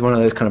leaves, because he's one of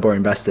those kind of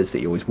boring bastards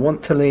that you always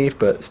want to leave,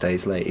 but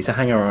stays late. He's a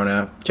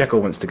hanger-oner. Jekyll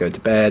wants to go to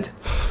bed.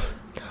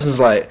 Utterson's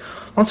like,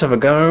 let's have a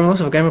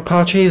game of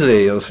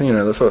Parcheesi,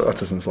 or that's what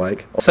Utterson's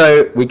like.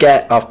 So we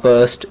get our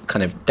first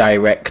kind of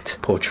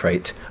direct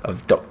portrait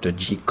of Dr.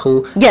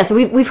 Jekyll. Yeah, so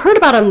we've heard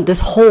about him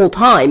this whole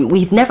time.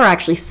 We've never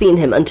actually seen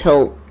him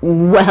until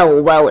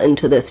well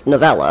into this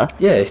novella.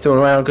 Yeah, he's still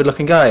around,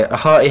 good-looking guy. A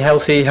hearty,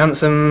 healthy,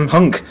 handsome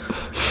hunk.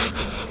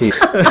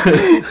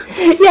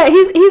 Yeah,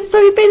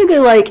 he's basically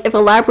like if a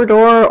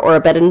Labrador or a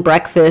bed and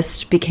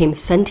breakfast became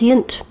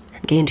sentient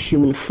and gained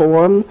human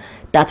form.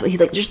 That's what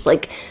he's like, just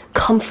like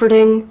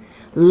comforting,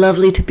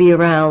 lovely to be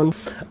around.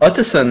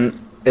 Utterson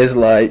is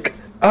like,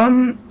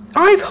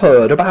 I've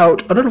heard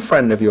about a little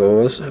friend of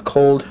yours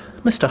called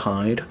Mr.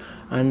 Hyde,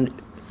 and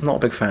I'm not a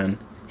big fan.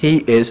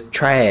 He is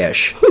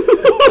trash.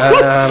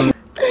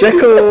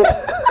 Jekyll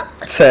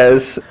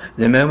says,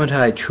 the moment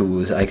I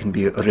choose, I can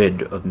be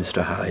rid of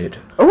Mr. Hyde.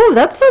 Oh,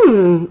 that's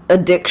some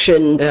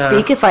addiction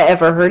speak if I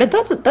ever heard it.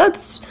 That's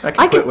I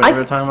can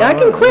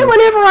quit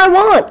whenever I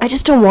want. I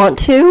just don't want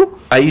to.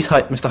 I use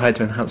Mr. Hyde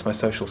to enhance my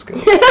social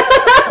skills.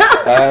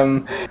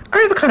 I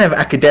have a kind of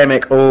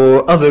academic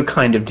or other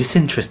kind of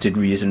disinterested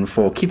reason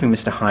for keeping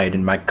Mr. Hyde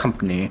in my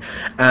company,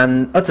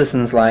 and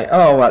Utterson's like,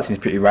 oh, well, that seems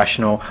pretty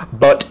rational,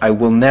 but I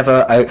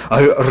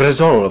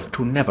resolve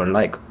to never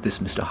like this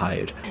Mr.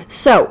 Hyde.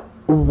 So,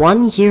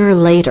 1 year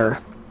later,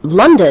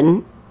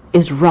 London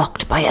is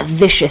rocked by a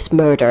vicious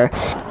murder.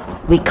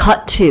 We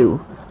cut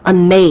to a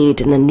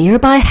maid in a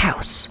nearby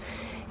house.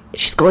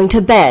 She's going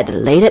to bed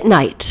late at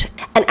night.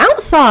 And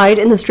outside,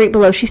 in the street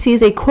below, she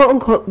sees a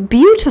quote-unquote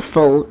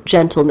beautiful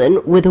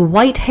gentleman with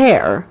white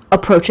hair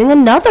approaching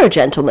another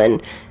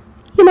gentleman.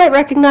 You might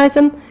recognize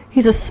him.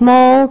 He's a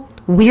small,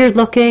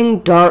 weird-looking,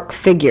 dark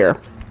figure.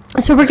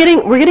 So we're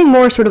getting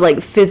more sort of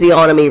like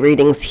physiognomy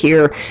readings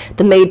here.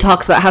 The maid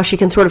talks about how she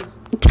can sort of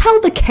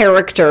tell the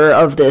character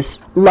of this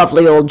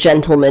lovely old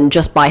gentleman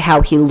just by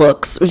how he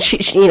looks.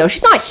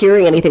 She's not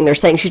hearing anything they're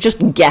saying. She's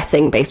just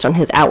guessing based on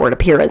his outward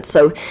appearance.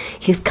 So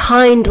he's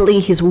kindly,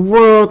 he's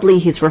worldly,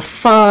 he's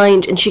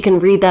refined, and she can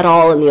read that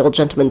all in the old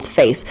gentleman's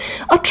face.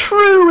 A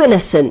true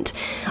innocent.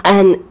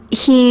 And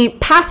he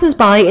passes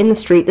by in the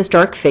street, this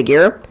dark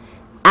figure,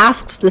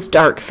 asks this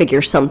dark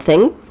figure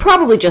something,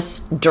 probably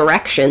just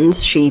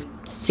directions, she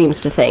seems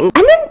to think.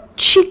 And then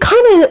she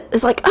kind of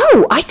is like,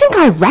 oh, I think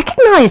I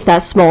recognize that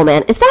small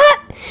man. Is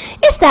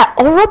that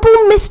horrible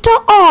Mr.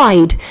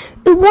 Hyde,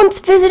 who once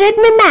visited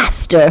my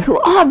master, who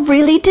I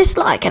really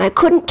dislike, and I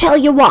couldn't tell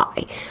you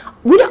why.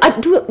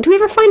 Do we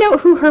ever find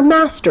out who her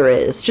master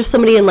is? Just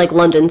somebody in, like,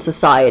 London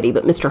society,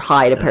 but Mr.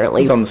 Hyde,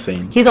 apparently. He's on the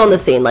scene. He's on the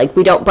scene. Like,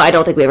 but I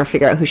don't think we ever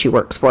figure out who she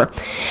works for.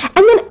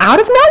 And then, out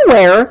of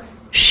nowhere,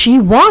 she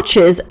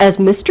watches as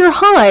Mr.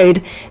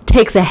 Hyde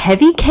takes a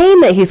heavy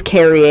cane that he's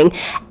carrying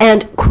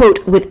and,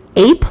 quote, with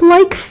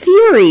ape-like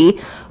fury,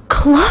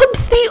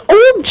 clubs the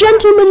old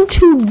gentleman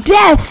to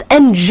death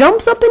and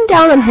jumps up and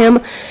down on him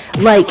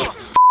like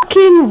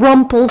fucking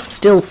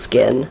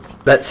Rumpelstiltskin.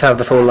 Let's have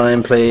the full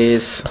line,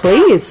 please.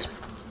 Please.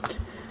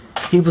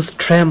 He was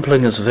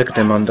trampling his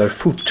victim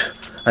underfoot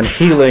and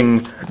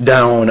heeling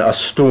down a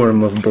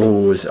storm of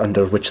blows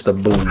under which the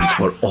bones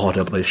were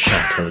audibly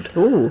shattered.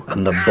 Ooh.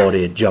 And the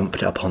body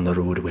jumped upon the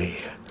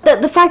roadway.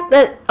 The fact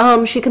that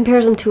she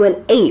compares him to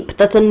an ape,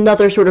 that's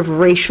another sort of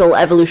racial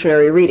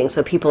evolutionary reading.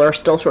 So people are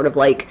still sort of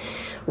like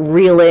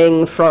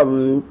reeling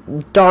from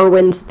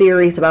Darwin's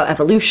theories about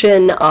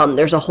evolution.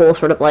 There's a whole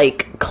sort of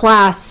like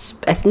class,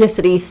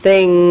 ethnicity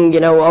thing,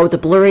 the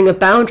blurring of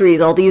boundaries,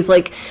 all these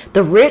like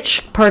the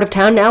rich part of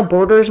town now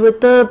borders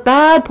with the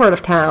bad part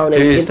of town.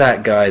 Who's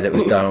that guy that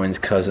was Darwin's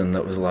cousin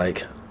that was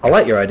like, I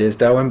like your ideas,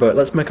 Darwin, but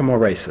let's make them more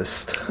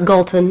racist.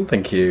 Galton.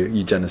 Thank you,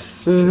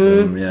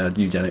 eugenicism. Yeah,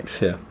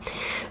 eugenics, yeah.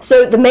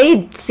 So the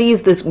maid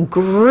sees this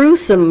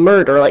gruesome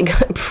murder, like,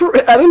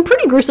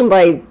 pretty gruesome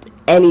by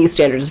any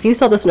standards. If you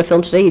saw this in a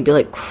film today, you'd be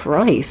like,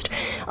 Christ.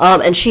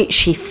 And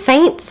she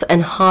faints,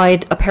 and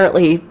Hyde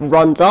apparently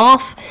runs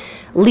off,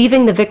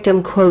 leaving the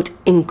victim, quote,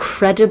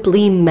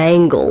 incredibly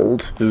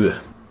mangled. Ugh.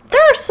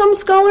 There are some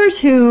scholars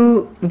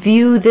who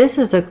view this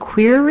as a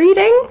queer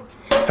reading.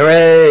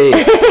 Hooray!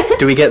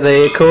 Do we get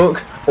the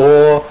cork?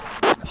 Or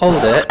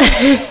hold it.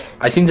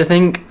 I seem to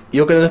think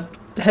you're going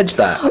to hedge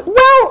that.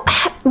 Well,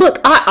 look,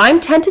 I'm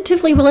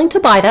tentatively willing to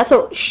buy that,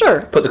 so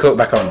sure. Put the cork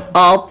back on.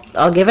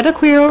 I'll give it a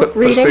queer Put a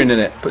reading. spoon in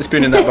it. Put a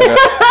spoon in that bugger.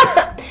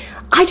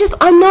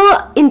 I'm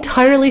not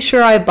entirely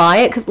sure I buy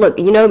it, because look,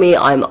 you know me,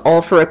 I'm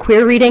all for a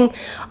queer reading.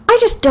 I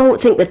just don't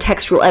think the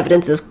textual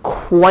evidence is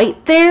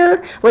quite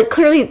there. Like,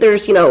 clearly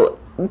there's,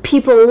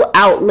 people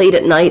out late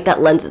at night that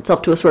lends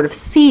itself to a sort of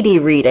seedy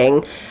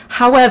reading.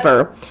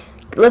 However,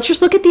 let's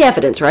just look at the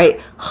evidence, right?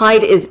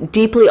 Hyde is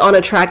deeply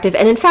unattractive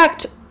and, in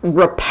fact,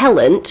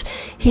 repellent.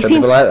 He seems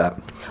people like that.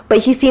 But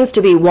he seems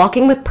to be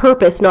walking with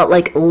purpose, not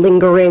like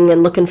lingering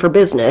and looking for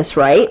business,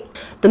 right?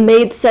 The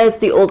maid says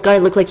the old guy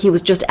looked like he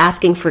was just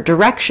asking for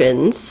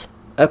directions.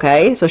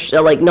 Okay, so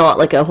like not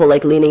like a whole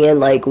like leaning in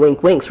like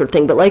wink wink sort of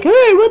thing, but like, hey,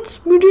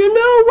 do you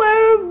know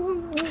where?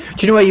 Do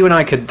you know where you and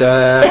I could?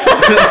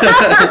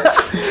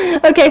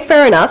 Okay,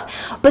 fair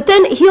enough. But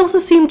then he also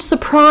seemed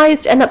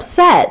surprised and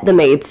upset. The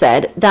maid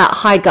said that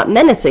Hyde got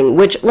menacing.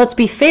 Which, let's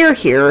be fair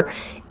here,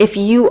 if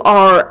you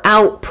are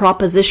out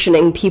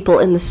propositioning people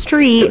in the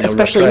street,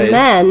 especially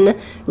men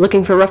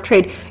looking for rough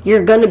trade,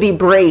 you're going to be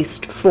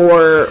braced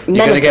for menacing.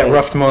 You're going to get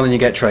roughed more than you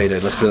get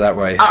traded. Let's put it that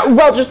way.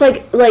 Well, just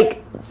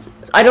like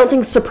I don't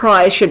think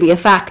surprise should be a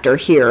factor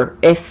here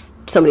if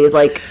somebody is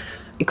like,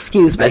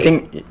 excuse me. I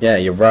think, yeah,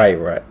 you're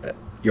right.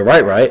 You're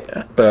right,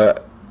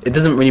 but it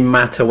doesn't really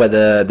matter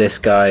whether this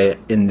guy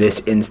in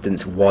this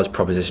instance was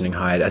propositioning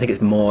Hyde. I think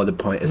it's more the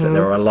point is that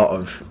there are a lot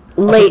of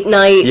late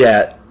night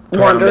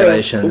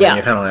perambulations. Yeah. And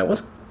you're kind of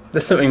like,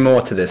 there's something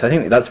more to this. I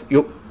think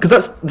because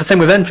that's the same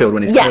with Enfield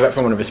when he's coming back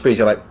from one of his sprees.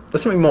 You're like,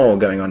 there's something more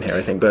going on here,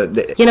 I think.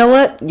 But you know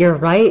what? You're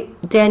right,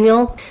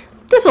 Daniel.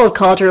 This old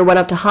codger went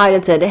up to Hyde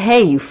and said,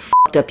 hey, you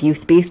fucked up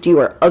youth beast, you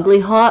are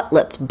ugly hot.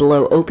 Let's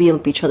blow opium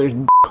up each other's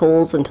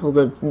holes until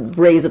the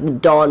rays of the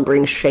dawn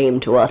bring shame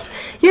to us.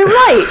 You're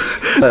right.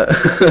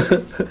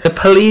 The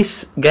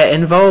police get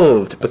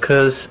involved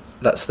because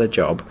that's their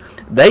job.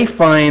 They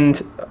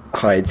find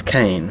Hyde's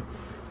cane.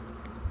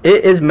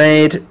 It is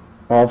made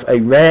of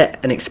a rare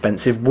and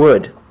expensive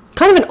wood.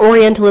 Kind of an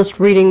Orientalist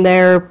reading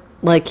there.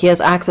 Like, he has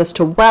access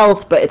to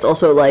wealth, but it's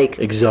also like...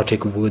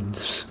 exotic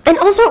woods. And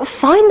also,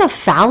 find the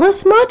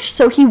phallus much?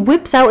 So he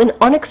whips out an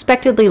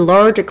unexpectedly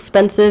large,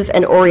 expensive,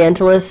 and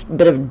Orientalist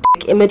bit of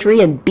dick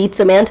imagery and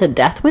beats a man to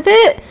death with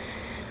it?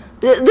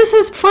 This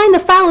is find the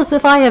phallus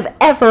if I have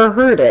ever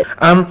heard it.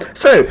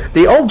 So,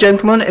 the old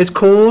gentleman is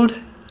called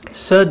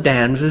Sir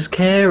Danvers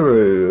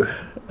Carew.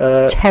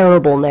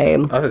 Terrible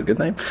name. Oh, that's a good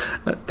name.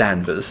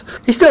 Danvers.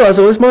 He still has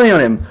all his money on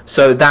him,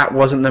 so that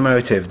wasn't the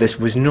motive. This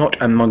was not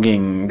a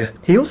mugging.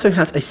 He also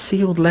has a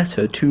sealed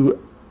letter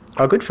to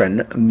our good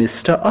friend,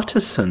 Mr.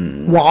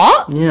 Utterson.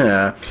 What?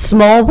 Yeah.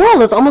 Small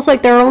world. It's almost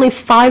like there are only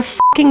 5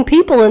 fucking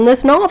people in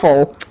this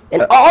novel.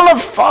 In all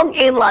of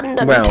foggy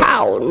London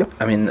town.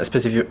 I mean, I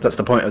suppose that's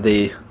the point of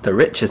the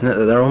rich, isn't it?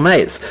 That they're all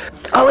mates.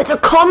 Oh, it's a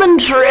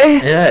commentary.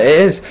 Yeah, it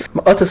is.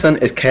 Utterson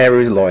is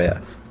Carew's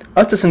lawyer.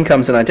 Utterson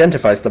comes and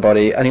identifies the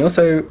body, and he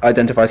also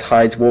identifies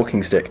Hyde's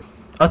walking stick.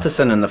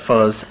 Utterson and the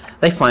Fuzz,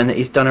 they find that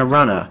he's done a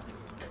runner.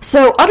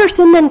 So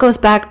Utterson then goes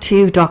back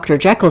to Dr.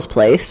 Jekyll's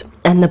place,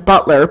 and the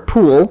butler,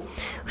 Poole,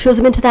 shows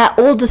him into that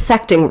old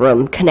dissecting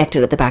room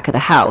connected at the back of the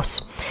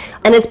house.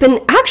 And it's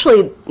been,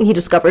 actually, he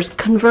discovers,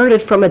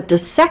 converted from a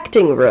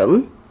dissecting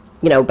room,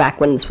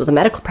 back when this was a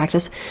medical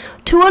practice,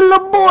 to a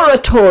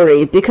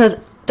laboratory, because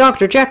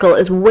Dr. Jekyll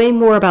is way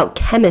more about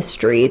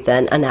chemistry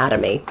than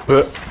anatomy.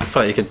 But I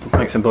thought you could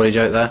make some body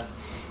joke there.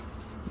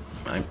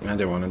 I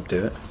don't want to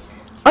do it.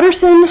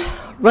 Utterson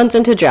runs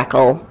into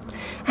Jekyll,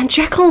 and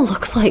Jekyll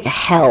looks like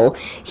hell.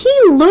 He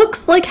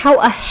looks like how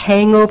a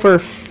hangover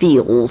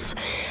feels.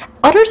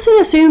 Utterson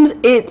assumes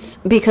it's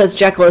because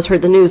Jekyll has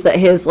heard the news that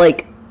his,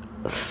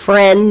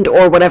 friend,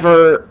 or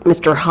whatever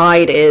Mr.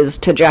 Hyde is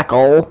to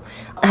Jekyll,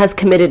 has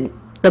committed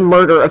the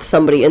murder of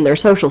somebody in their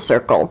social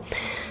circle.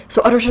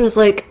 So Utterson is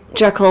like,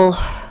 Jekyll,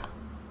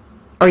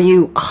 are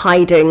you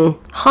hiding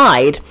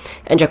Hyde?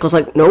 And Jekyll's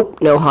like, nope,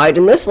 no Hyde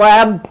in this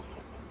lab.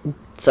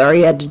 Sorry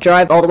you had to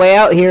drive all the way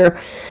out here.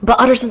 But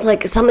Utterson's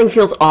like, something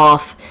feels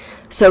off.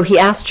 So he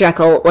asks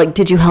Jekyll,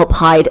 did you help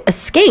Hyde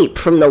escape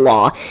from the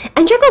law?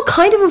 And Jekyll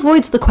kind of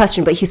avoids the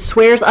question, but he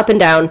swears up and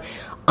down,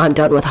 I'm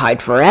done with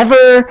Hyde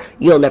forever.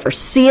 You'll never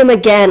see him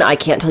again. I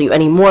can't tell you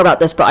any more about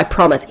this, but I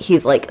promise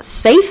he's,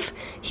 safe.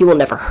 He will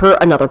never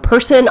hurt another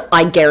person.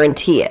 I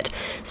guarantee it.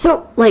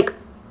 So,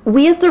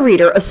 we as the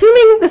reader,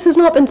 assuming this has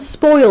not been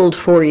spoiled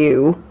for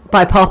you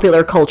by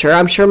popular culture,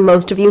 I'm sure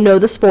most of you know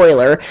the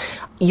spoiler,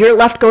 you're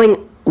left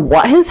going,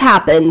 what has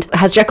happened.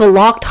 Has Jekyll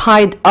locked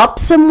Hyde up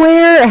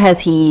somewhere?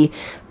 Has he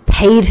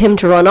paid him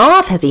to run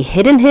off? Has he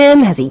hidden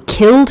him? Has he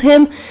killed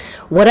him?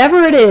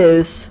 Whatever it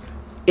is,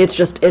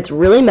 it's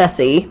really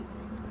messy.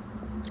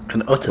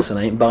 And Utterson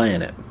ain't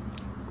buying it.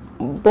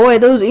 Boy,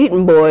 those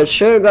Eaton boys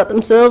sure got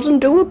themselves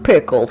into a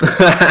pickle.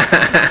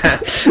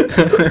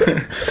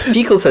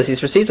 Jekyll says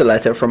he's received a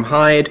letter from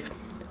Hyde,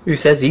 who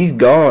says he's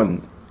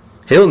gone.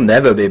 He'll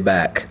never be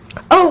back.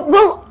 Oh,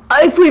 well,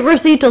 if we've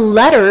received a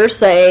letter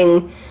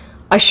saying,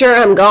 I sure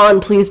am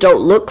gone, please don't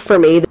look for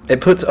me.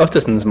 It puts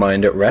Utterson's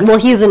mind at rest. Well,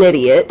 he's an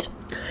idiot.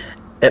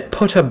 It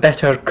put a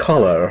better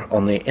colour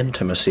on the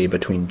intimacy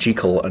between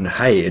Jekyll and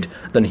Hyde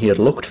than he had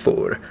looked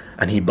for,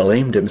 and he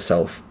blamed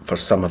himself for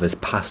some of his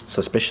past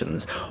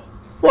suspicions.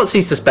 What's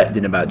he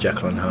suspecting about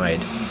Jekyll and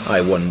Hyde,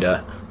 I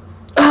wonder?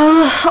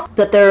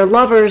 That they're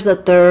lovers,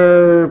 that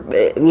they're,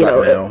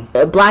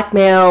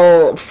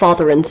 blackmail,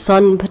 father and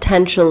son,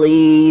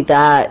 potentially,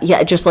 that,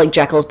 just like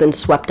Jekyll's been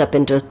swept up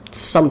into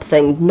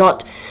something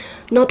not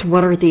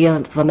worthy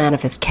of a man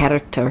of his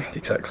character.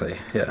 Exactly,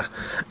 yeah.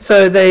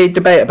 So they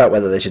debate about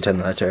whether they should turn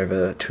the letter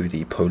over to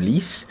the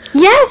police.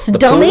 Yes, the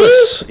dummy!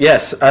 Police.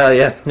 Yes,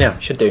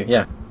 should do,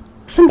 yeah.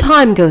 Some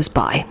time goes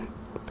by.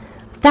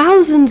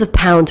 Thousands of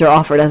pounds are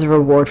offered as a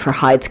reward for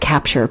Hyde's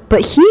capture,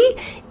 but he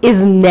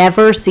is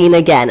never seen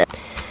again.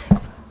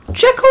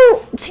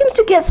 Jekyll seems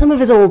to get some of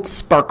his old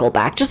sparkle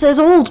back, just his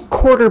old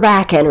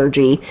quarterback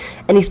energy,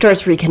 and he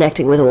starts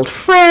reconnecting with old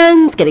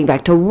friends, getting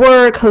back to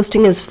work,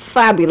 hosting his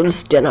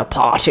fabulous dinner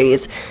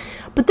parties.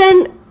 But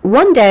then,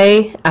 one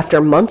day,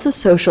 after months of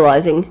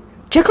socializing,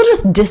 Jekyll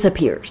just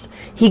disappears.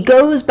 He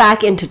goes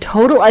back into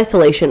total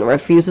isolation and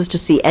refuses to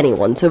see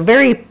anyone, so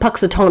very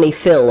Puxatawny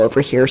Phil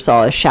over here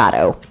saw his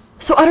shadow.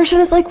 So Utterson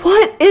is like,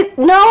 what?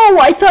 No,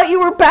 I thought you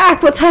were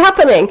back. What's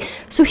happening?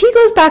 So he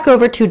goes back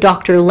over to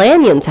Dr.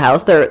 Lanyon's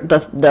house,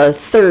 the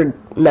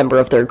third member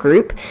of their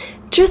group,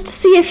 just to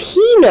see if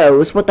he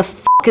knows what the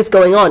fuck is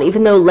going on,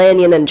 even though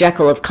Lanyon and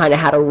Jekyll have kind of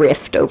had a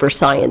rift over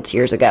science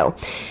years ago.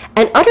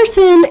 And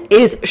Utterson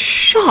is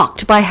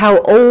shocked by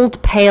how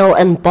old, pale,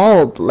 and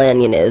bald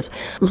Lanyon is.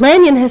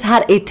 Lanyon has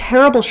had a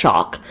terrible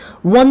shock,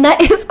 one that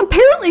is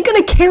apparently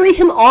going to carry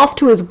him off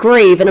to his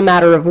grave in a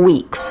matter of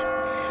weeks.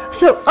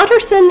 So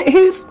Utterson,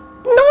 who's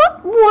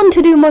not one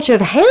to do much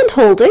of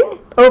hand-holding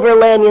over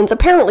Lanyon's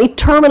apparently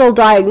terminal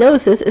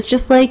diagnosis, is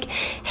just like,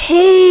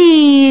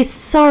 hey,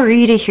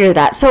 sorry to hear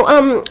that.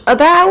 So,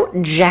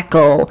 about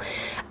Jekyll.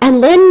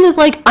 And Lanyon is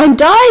like, I'm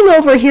dying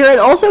over here,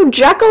 and also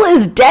Jekyll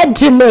is dead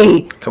to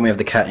me. Can we have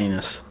the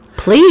cattiness?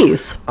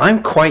 Please.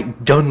 I'm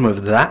quite done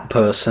with that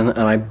person,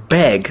 and I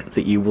beg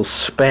that you will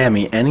spare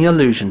me any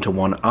allusion to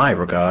one I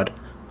regard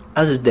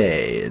as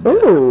dead.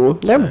 Ooh,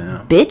 they're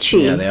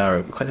bitchy. Yeah, they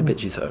are quite a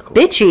bitchy circle.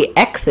 Bitchy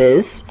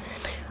exes.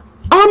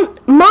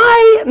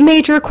 My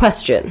major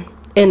question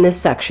in this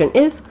section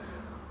is,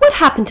 what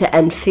happened to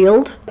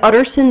Enfield?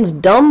 Utterson's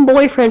dumb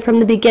boyfriend from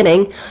the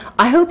beginning.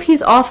 I hope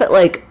he's off at,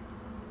 like,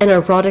 an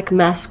erotic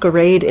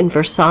masquerade in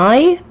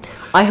Versailles.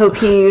 I hope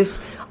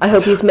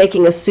he's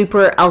making a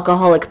super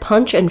alcoholic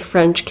punch and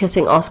French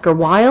kissing Oscar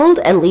Wilde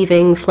and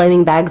leaving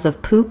flaming bags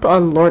of poop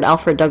on Lord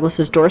Alfred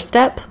Douglas's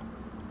doorstep.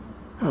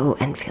 Oh,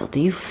 Enfield,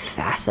 you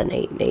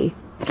fascinate me.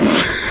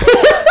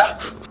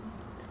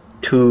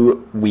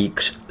 2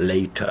 weeks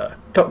later,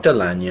 Dr.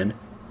 Lanyon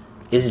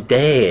is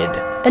dead.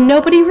 And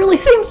nobody really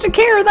seems to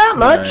care that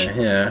much.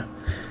 Yeah.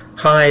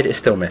 Hyde is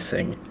still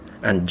missing.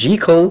 And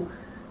Jekyll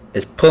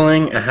is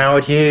pulling a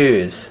Howard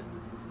Hughes.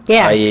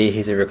 Yeah. I.e.,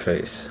 he's a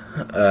recluse.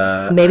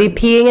 Maybe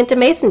peeing into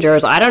mason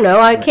jars. I don't know.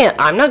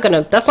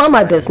 That's not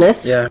my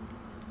business. Yeah.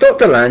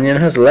 Dr. Lanyon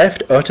has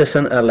left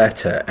Utterson a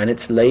letter, and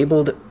it's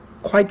labelled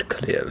quite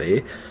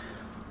clearly,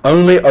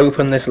 only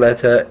open this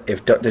letter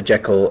if Dr.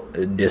 Jekyll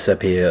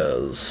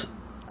disappears.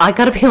 I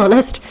gotta be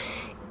honest,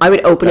 I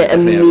would open it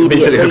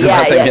immediately.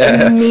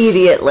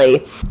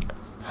 Immediately.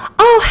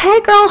 Oh, hey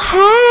girl,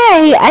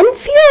 hey!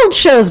 Enfield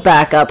shows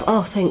back up.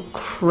 Oh, thank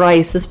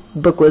Christ, this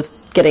book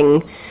was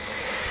getting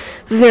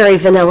very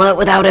vanilla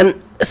without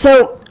him.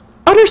 So,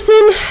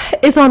 Utterson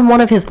is on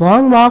one of his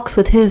long walks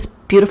with his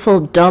beautiful,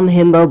 dumb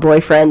himbo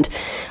boyfriend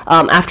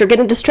after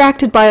getting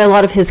distracted by a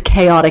lot of his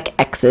chaotic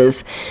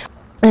exes.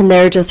 And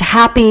they're just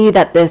happy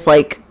that this,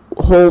 like,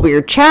 whole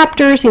weird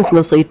chapter seems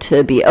mostly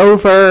to be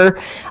over.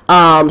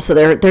 So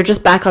they're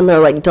just back on their,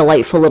 like,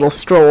 delightful little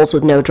strolls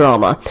with no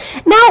drama.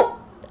 Now,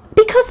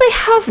 because they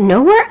have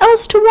nowhere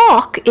else to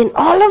walk in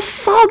all of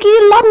foggy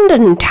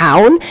London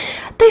town,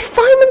 they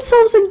find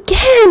themselves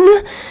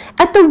again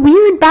at the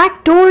weird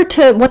back door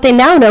to what they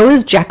now know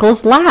is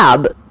Jekyll's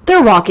lab.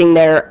 They're walking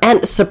there,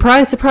 and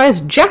surprise, surprise,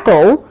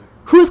 Jekyll,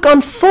 who has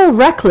gone full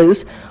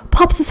recluse,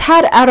 pops his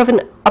head out of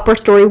an upper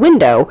story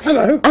window.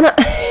 Hello. And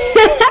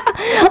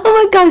oh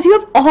my guys, you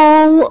have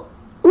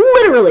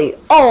literally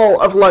all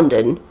of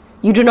London.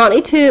 You do not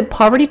need to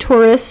poverty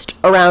tourist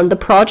around the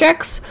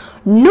projects,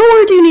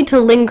 nor do you need to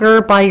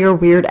linger by your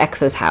weird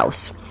ex's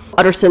house.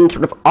 Utterson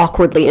sort of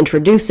awkwardly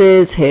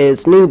introduces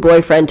his new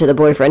boyfriend to the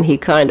boyfriend he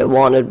kind of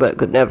wanted but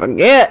could never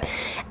get,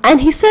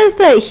 and he says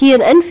that he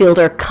and Enfield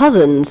are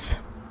cousins.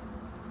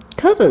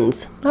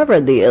 Cousins. I've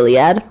read the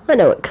Iliad. I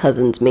know what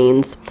cousins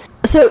means.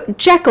 So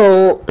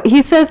Jekyll,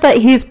 he says that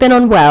he's been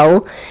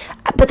unwell,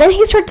 but then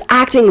he starts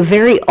acting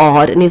very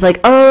odd, and he's like,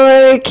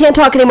 oh, I can't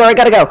talk anymore, I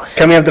gotta go.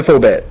 Can we have the full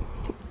bit?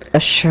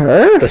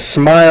 Sure. The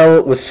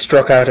smile was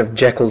struck out of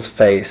Jekyll's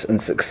face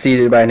and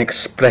succeeded by an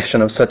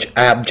expression of such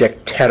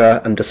abject terror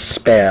and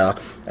despair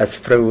as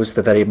froze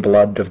the very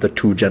blood of the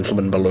two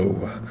gentlemen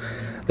below.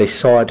 They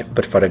saw it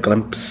but for a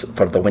glimpse,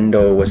 for the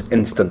window was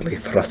instantly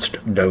thrust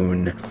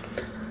down.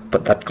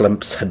 But that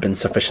glimpse had been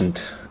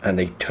sufficient, and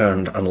they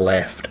turned and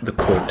left the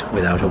court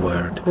without a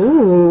word.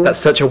 Ooh. That's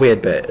such a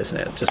weird bit, isn't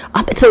it? Just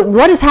So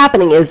what is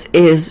happening is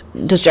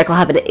does Jekyll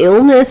have an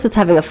illness that's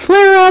having a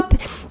flare-up?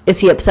 Is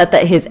he upset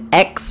that his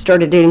ex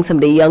started dating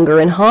somebody younger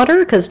and hotter?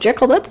 Because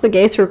Jekyll, that's the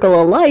gay circle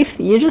of life.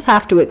 You just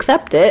have to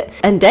accept it.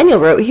 And Daniel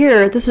wrote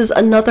here, this is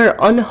another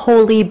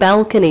unholy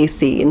balcony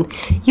scene.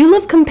 You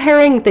love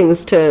comparing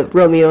things to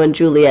Romeo and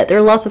Juliet. There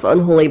are lots of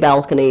unholy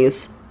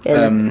balconies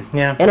in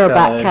our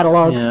back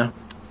catalogue. Yeah.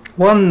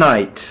 One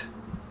night,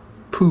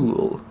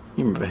 Poole,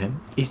 you remember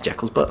him? He's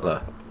Jekyll's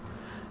butler.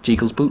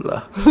 Jekyll's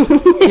butler.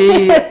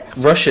 He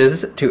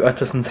rushes to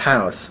Utterson's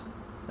house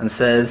and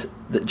says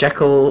that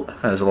Jekyll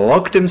has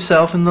locked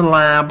himself in the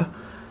lab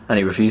and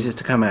he refuses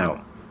to come out.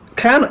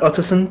 Can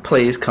Utterson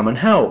please come and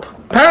help?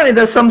 Apparently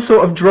there's some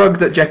sort of drug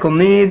that Jekyll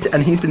needs,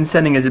 and he's been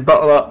sending his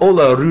butler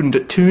Ola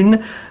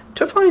Rundtun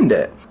to find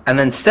it, and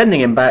then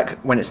sending him back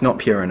when it's not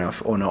pure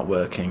enough or not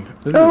working.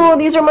 Ooh. Oh,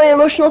 these are my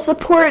emotional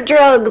support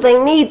drugs. I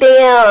need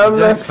them.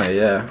 Exactly,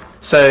 yeah.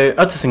 So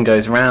Utterson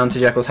goes round to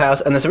Jekyll's house,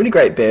 and there's a really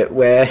great bit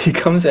where he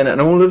comes in and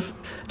all of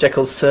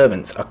Jekyll's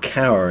servants are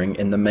cowering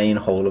in the main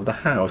hall of the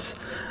house.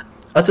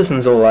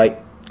 Utterson's all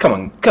like,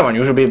 come on,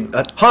 you should be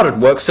hard at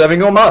work serving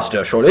your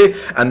master, surely.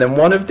 And then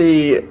one of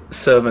the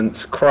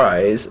servants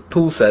cries,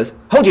 Poole says,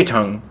 hold your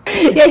tongue.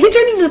 Yeah, he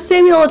turned into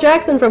Samuel L.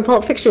 Jackson from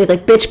Pulp Fiction. He's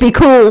like, bitch, be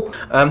cool.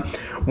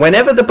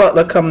 Whenever the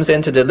butler comes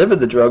in to deliver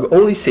the drug,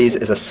 all he sees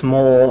is a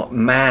small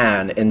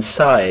man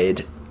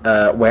inside,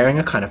 wearing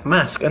a kind of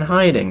mask and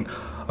hiding,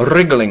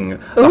 wriggling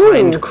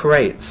behind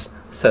crates,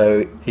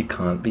 so he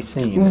can't be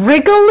seen.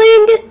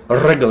 Wriggling?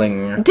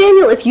 Wriggling.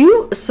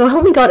 Daniel, so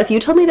help me God, if you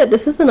tell me that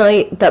this is the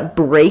night that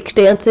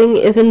breakdancing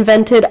is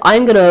invented,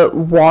 I'm gonna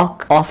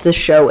walk off the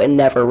show and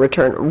never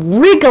return.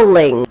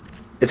 Wriggling.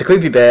 It's a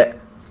creepy bit.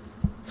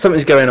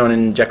 Something's going on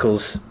in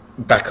Jekyll's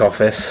back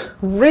office.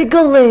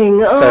 Wriggling.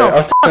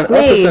 So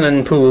Utterson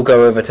and Poole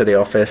go over to the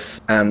office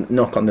and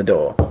knock on the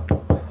door.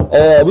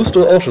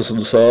 Mr.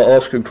 Utterson, sir,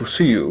 asking to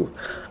see you.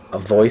 A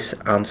voice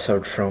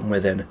answered from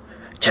within.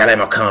 Tell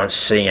him I can't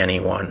see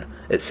anyone,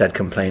 it said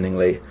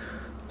complainingly.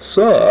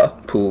 Sir,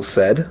 Poole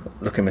said,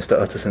 looking Mr.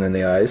 Utterson in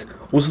the eyes,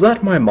 was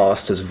that my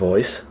master's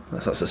voice?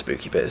 That's a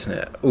spooky bit, isn't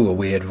it? Ooh, a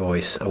weird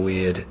voice, a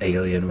weird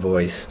alien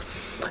voice.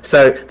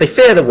 So they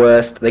fear the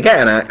worst, they get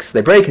an axe,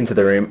 they break into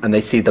the room, and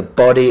they see the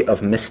body of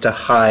Mr.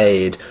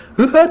 Hyde,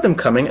 who heard them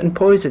coming and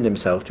poisoned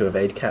himself to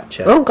evade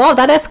capture. Oh God,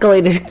 that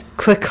escalated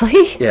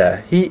quickly.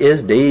 Yeah, he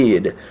is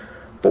dead.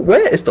 But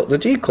where is Dr.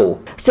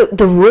 Jekyll? So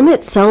the room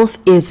itself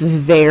is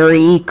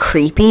very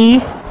creepy.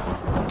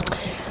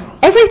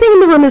 Everything in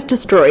the room is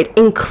destroyed,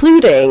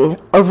 including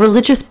a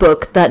religious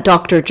book that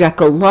Dr.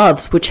 Jekyll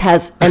loves, which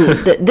has, and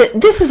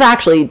this is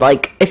actually,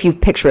 like, if you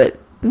picture it,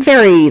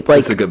 very, like...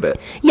 It's a good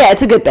bit. Yeah,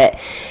 it's a good bit.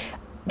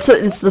 So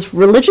it's this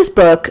religious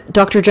book,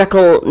 Dr.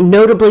 Jekyll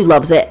notably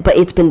loves it, but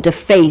it's been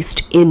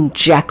defaced in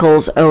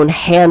Jekyll's own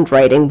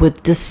handwriting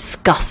with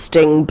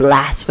disgusting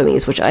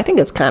blasphemies, which I think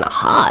is kind of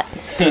hot.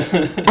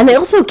 And they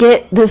also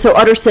so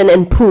Utterson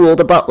and Poole,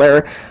 the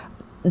butler,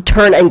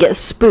 turn and get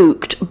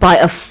spooked by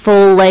a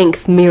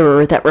full-length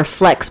mirror that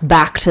reflects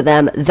back to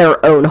them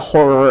their own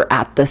horror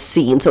at the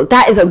scene. So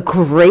that is a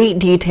great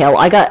detail.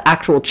 I got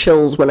actual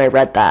chills when I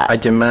read that. I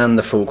demand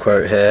the full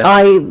quote here.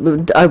 I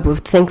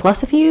would think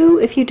less of you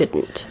if you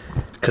didn't.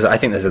 Because I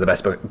think this is the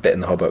best bit in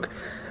the whole book.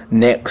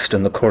 Next,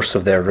 in the course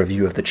of their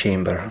review of the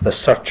chamber, the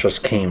searchers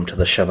came to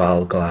the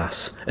cheval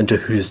glass, into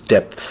whose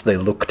depths they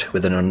looked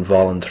with an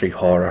involuntary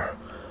horror.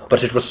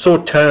 But it was so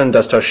turned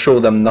as to show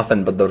them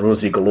nothing but the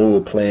rosy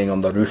glow playing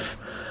on the roof,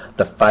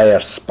 the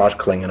fire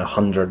sparkling in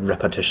 100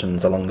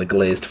 repetitions along the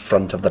glazed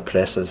front of the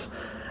presses,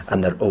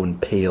 and their own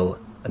pale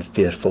and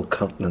fearful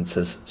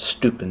countenances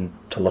stooping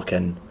to look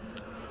in.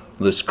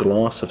 This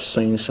glass have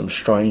seen some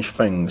strange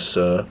things,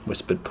 sir,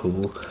 whispered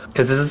Poole.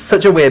 Because this is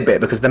such a weird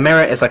bit, because the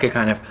mirror is like a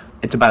kind of,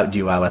 it's about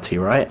duality,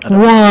 right? What?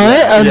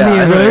 A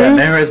mirror? A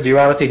mirror is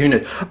duality, who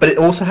knows? But it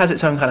also has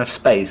its own kind of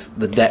space,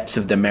 the depths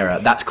of the mirror.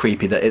 That's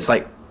creepy, that it's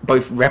like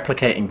both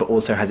replicating but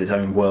also has its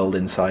own world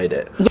inside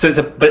it.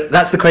 So but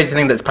that's the crazy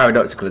thing that's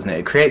paradoxical, isn't it?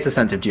 It creates a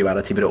sense of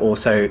duality, but it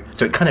also,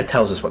 so it kind of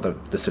tells us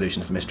what the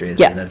solution to the mystery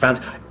is in advance.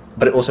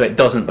 But it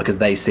doesn't, because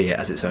they see it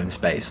as its own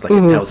space. Like,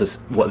 it tells us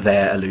what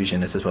their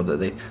illusion is as well, that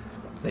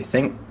they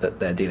think that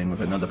they're dealing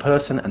with another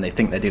person, and they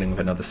think they're dealing with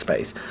another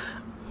space.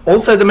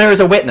 Also, the mirror's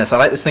a witness. I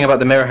like this thing about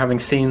the mirror having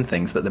seen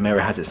things, that the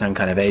mirror has its own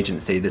kind of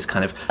agency, this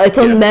kind of... Its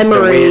own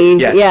memory,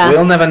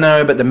 we'll never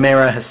know, but the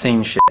mirror has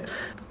seen shit.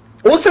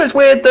 Also, it's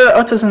weird that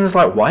Utterson is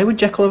like, why would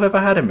Jekyll have ever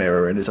had a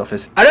mirror in his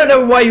office? I don't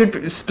know why you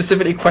would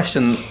specifically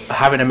question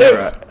having a mirror.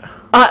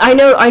 I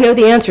know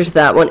the answer to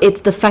that one.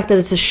 It's the fact that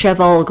it's a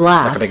cheval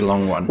glass. Like a big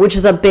long one. Which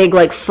is a big,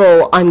 like,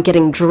 full, I'm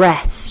getting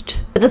dressed.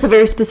 But that's a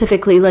very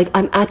specifically, like,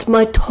 I'm at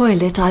my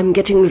toilet, I'm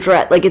getting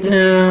dressed. Like, it's...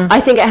 Yeah. I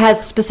think it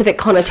has specific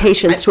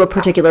connotations to a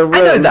particular room.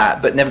 I know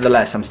that, but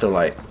nevertheless, I'm still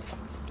like...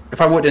 If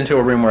I walked into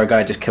a room where a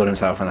guy just killed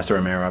himself and I saw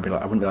a mirror, I'd be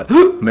like... I wouldn't be like,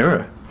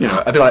 mirror. You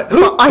know, I'd be like,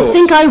 well, I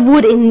think I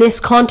would in this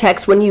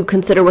context when you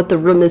consider what the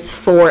room is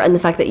for and the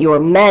fact that you're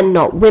men,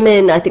 not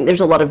women. I think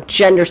there's a lot of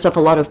gender stuff, a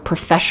lot of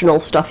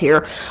professional stuff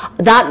here.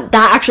 That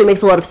actually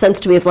makes a lot of sense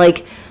to me of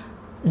like,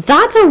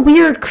 that's a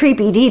weird,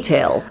 creepy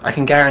detail. I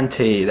can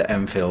guarantee that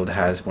Enfield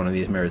has one of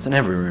these mirrors in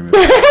every room.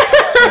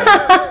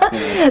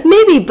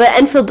 Maybe, but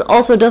Enfield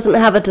also doesn't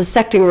have a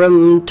dissecting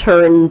room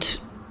turned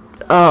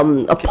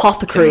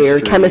apothecary or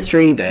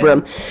chemistry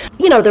room.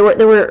 You know, there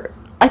were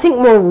I think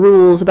more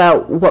rules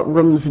about what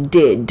rooms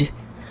did.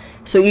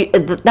 So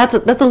that's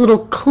a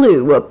little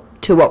clue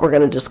to what we're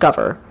going to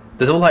discover.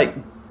 There's all like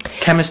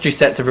chemistry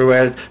sets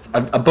everywhere,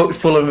 a book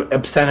full of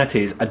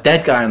obscenities, a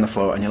dead guy on the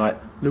floor, and you're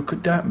like, look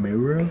at that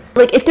mirror.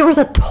 Like if there was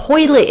a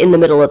toilet in the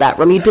middle of that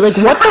room, you'd be like,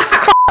 what the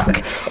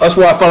fuck? That's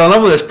why I fell in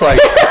love with this place.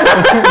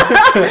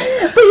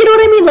 But you know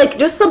what I mean? Like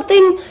just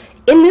something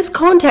in this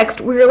context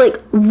where you're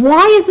like,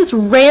 why is this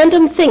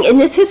random thing in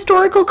this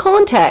historical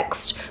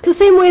context? It's the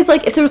same way as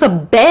like if there was a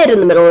bed in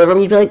the middle of the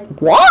room, you'd be like,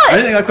 what? I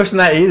don't think I'd question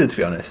that either, to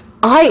be honest.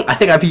 I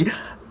think I'd be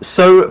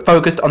so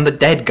focused on the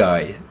dead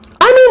guy.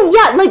 I mean,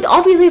 yeah, like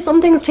obviously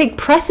some things take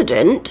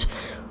precedent,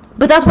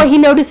 but that's why he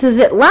notices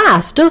it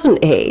last,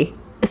 doesn't he?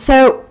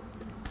 So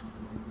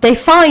they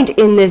find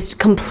in this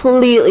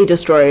completely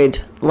destroyed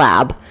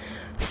lab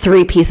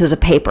 3 pieces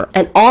of paper,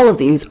 and all of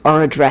these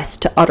are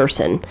addressed to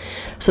Utterson.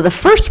 So the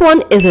first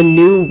one is a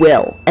new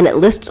will, and it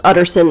lists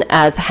Utterson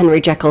as Henry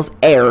Jekyll's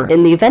heir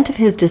in the event of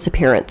his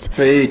disappearance.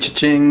 Hey,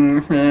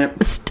 cha-ching.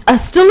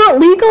 Still not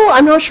legal?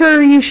 I'm not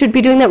sure you should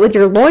be doing that with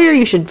your lawyer.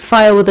 You should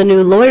file with a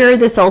new lawyer.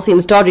 This all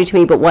seems dodgy to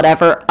me, but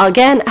whatever.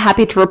 Again,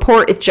 happy to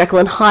report it's Jekyll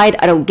and Hyde.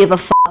 I don't give a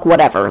fuck,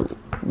 whatever.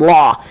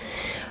 Law.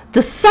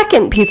 The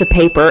second piece of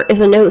paper is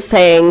a note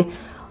saying,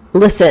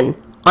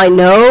 listen, I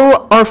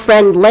know our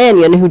friend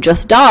Lanyon, who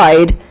just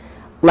died,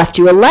 left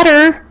you a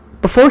letter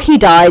before he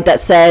died that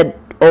said,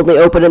 only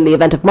open in the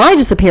event of my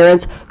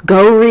disappearance,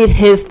 go read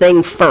his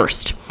thing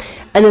first.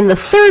 And then the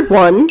third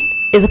one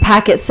is a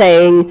packet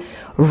saying,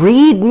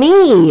 read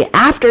me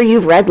after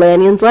you've read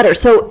Lanyon's letter.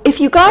 So if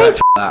you guys...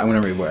 I'm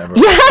going to read whatever.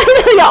 Yeah,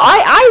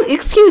 I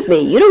excuse me,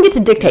 you don't get to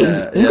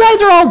dictate. You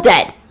guys are all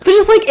dead. But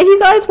just like, if you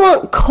guys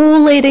want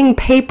collating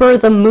paper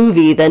the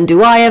movie, then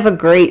do I have a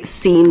great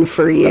scene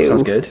for you? That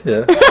sounds good,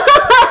 yeah.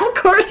 Of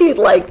course you'd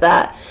like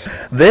that.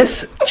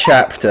 This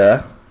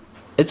chapter,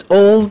 it's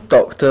all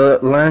Dr.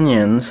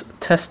 Lanyon's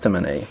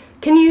testimony.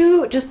 Can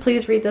you just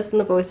please read this in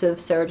the voice of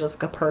Sarah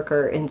Jessica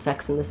Parker in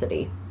Sex and the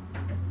City?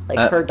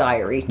 Like her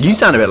diary. You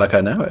sound a bit like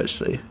her now,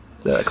 actually.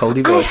 That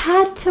coldy voice. I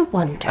had to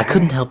wonder. I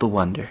couldn't help but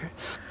wonder.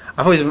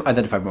 I've always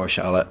identified more with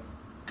Charlotte.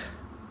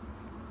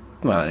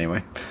 Well,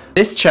 anyway.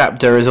 This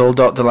chapter is all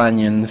Dr.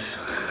 Lanyon's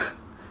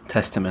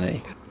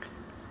testimony.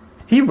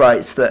 He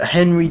writes that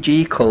Henry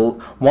Jekyll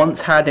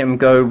once had him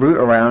go root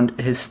around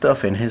his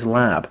stuff in his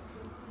lab,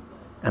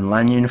 and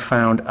Lanyon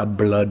found a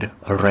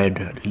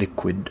blood-red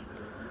liquid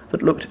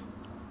that looked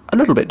a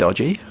little bit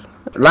dodgy.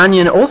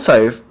 Lanyon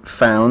also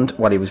found,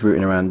 while he was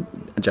rooting around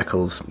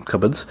Jekyll's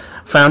cupboards,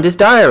 found his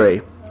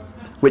diary,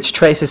 which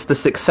traces the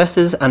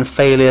successes and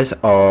failures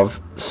of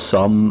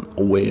some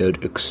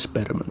weird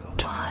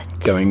experiment. What?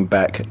 Going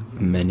back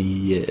many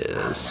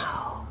years.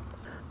 Oh,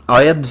 no.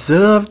 I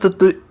observed that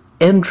the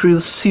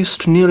entries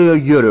ceased nearly a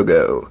year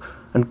ago,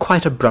 and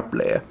quite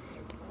abruptly.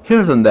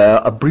 Here and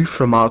there a brief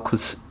remark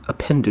was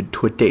appended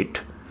to a date,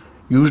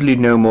 usually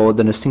no more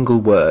than a single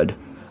word.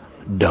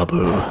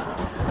 Double.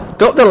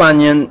 Dr.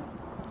 Lanyon,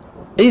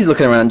 he's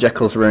looking around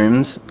Jekyll's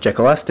rooms.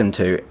 Jekyll asked him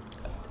to.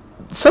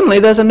 Suddenly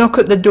there's a knock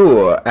at the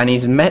door, and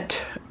he's met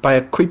by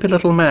a creepy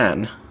little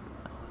man.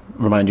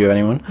 Remind you of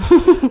anyone?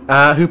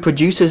 Who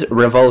produces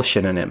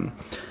revulsion in him.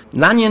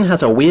 Lanyon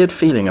has a weird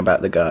feeling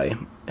about the guy,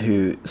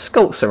 who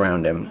skulks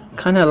around him,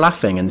 kind of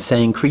laughing and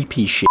saying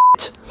creepy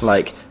shit,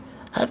 like,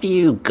 have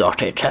you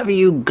got it, have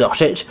you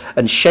got it,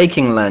 and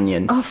shaking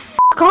Lanyon. Oh,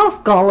 fuck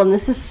off, Gollum,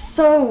 this is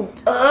so...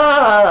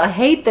 I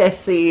hate this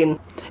scene.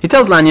 He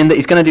tells Lanyon that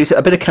he's going to do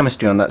a bit of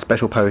chemistry on that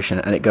special potion,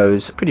 and it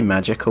goes pretty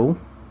magical.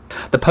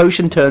 The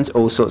potion turns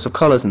all sorts of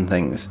colours and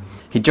things.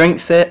 He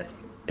drinks it,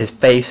 his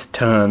face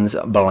turns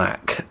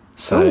black.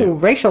 So, ooh,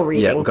 racial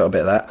reading. Yeah, we've got a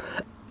bit of that.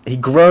 He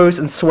grows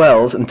and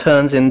swells and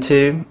turns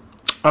into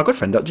our good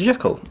friend Dr.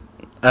 Jekyll.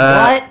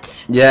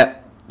 What? Yeah,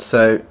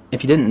 so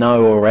if you didn't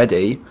know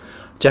already,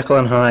 Jekyll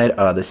and Hyde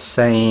are the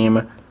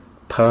same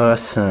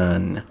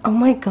person. Oh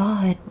my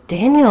god,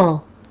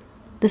 Daniel.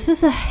 This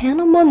is a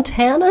Hannah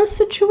Montana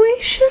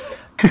situation?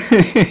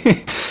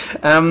 Who's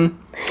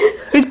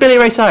Billy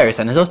Ray Cyrus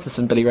then? There's also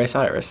some Billy Ray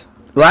Cyrus.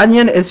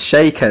 Lanyon is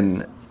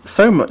shaken,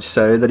 so much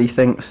so that he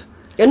thinks...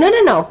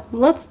 No.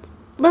 Let's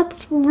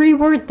let's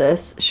reword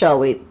this, shall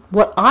we?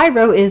 What I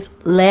wrote is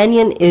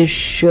Lanyon is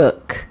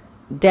shook.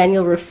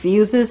 Daniel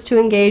refuses to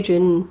engage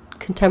in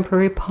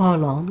contemporary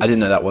parlance. I didn't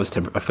know that was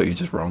temporary. I thought you were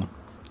just wrong.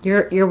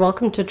 You're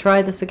welcome to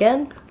try this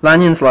again.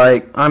 Lanyon's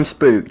like, I'm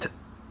spooked,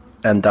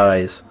 and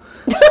dies.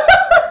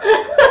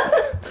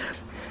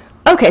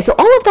 Okay, so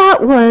all of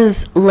that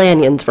was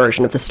Lanyon's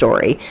version of the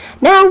story.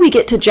 Now we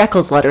get to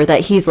Jekyll's letter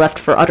that he's left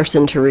for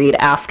Utterson to read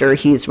after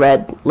he's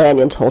read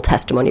Lanyon's whole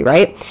testimony,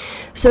 right?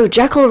 So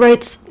Jekyll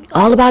writes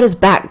all about his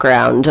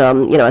background.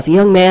 As a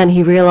young man,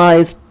 he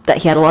realized that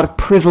he had a lot of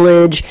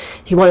privilege.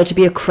 He wanted to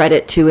be a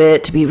credit to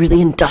it, to be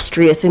really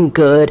industrious and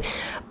good.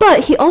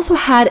 But he also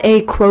had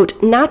a,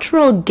 quote,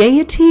 natural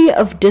gaiety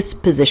of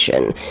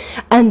disposition.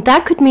 And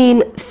that could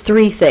mean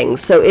three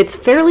things. So it's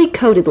fairly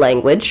coded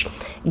language.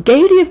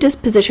 Gaiety of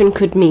disposition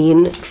could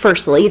mean,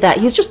 firstly, that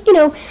he's just,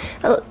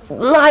 a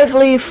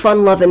lively,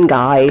 fun-loving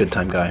guy. Good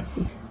time guy.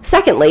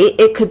 Secondly,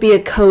 it could be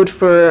a code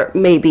for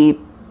maybe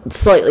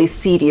slightly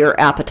seedier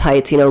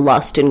appetites,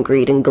 lust and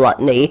greed and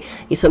gluttony.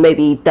 So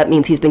maybe that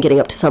means he's been getting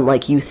up to some,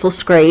 youthful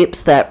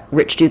scrapes that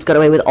rich dudes got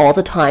away with all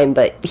the time,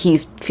 but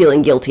he's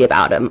feeling guilty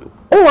about them.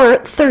 Or,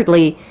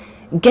 thirdly,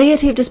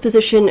 gaiety of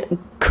disposition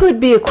could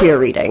be a queer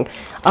reading.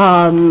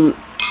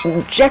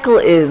 Jekyll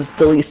is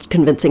the least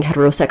convincing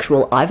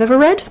heterosexual I've ever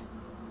read.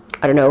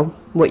 I don't know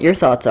what your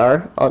thoughts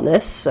are on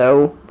this,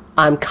 so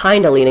I'm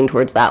kind of leaning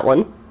towards that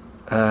one.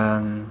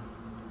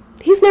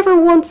 He's never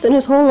once in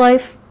his whole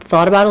life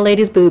thought about a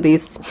lady's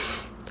boobies.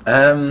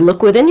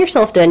 Look within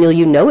yourself, Daniel.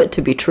 You know it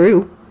to be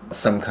true.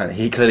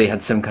 He clearly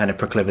had some kind of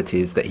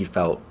proclivities that he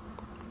felt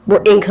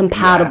were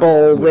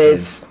incompatible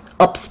with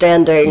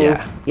upstanding,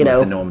 with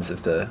the norms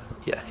of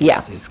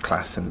his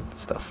class and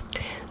stuff.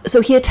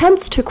 So he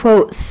attempts to,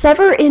 quote,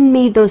 sever in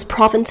me those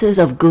provinces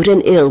of good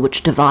and ill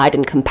which divide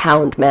and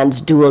compound man's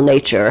dual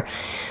nature.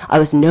 I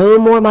was no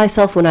more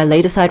myself when I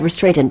laid aside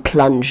restraint and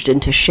plunged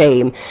into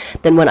shame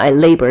than when I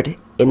labored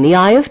in the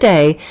eye of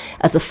day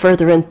as the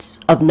furtherance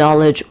of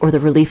knowledge or the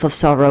relief of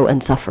sorrow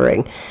and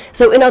suffering.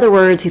 So in other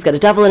words, he's got a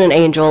devil and an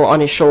angel on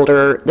his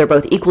shoulder. They're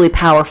both equally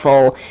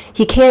powerful.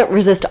 He can't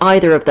resist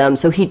either of them,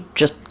 so he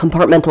just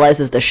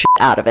compartmentalizes the shit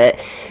out of it.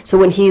 So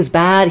when he's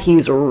bad,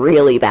 he's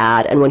really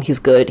bad, and when he's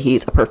good,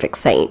 he's a perfect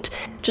saint.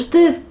 Just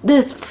this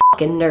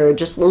fucking nerd.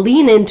 Just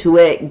lean into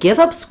it, give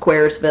up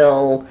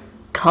Squaresville,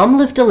 come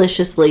live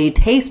deliciously,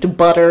 taste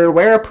butter,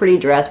 wear a pretty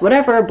dress,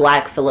 whatever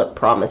Black Phillip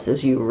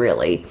promises you,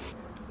 really.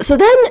 So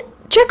then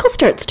Jekyll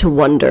starts to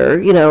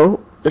wonder,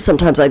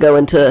 sometimes I go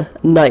into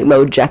night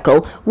mode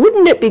Jekyll,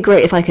 wouldn't it be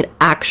great if I could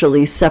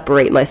actually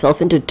separate myself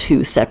into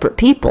two separate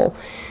people?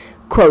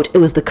 Quote, it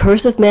was the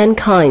curse of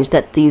mankind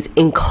that these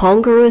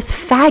incongruous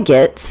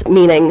faggots,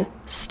 meaning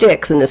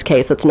sticks in this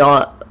case, that's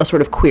not a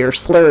sort of queer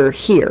slur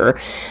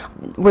here,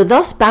 were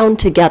thus bound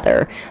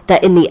together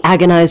that in the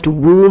agonized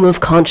womb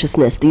of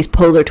consciousness these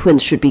polar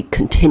twins should be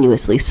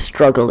continuously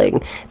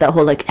struggling. That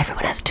whole,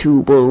 everyone has two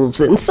wolves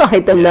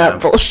inside them,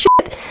 that bullshit.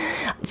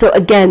 So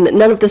again,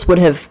 none of this would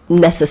have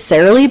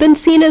necessarily been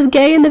seen as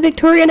gay in the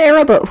Victorian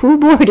era, but whoo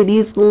boy, do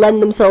these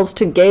lend themselves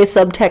to gay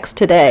subtext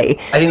today.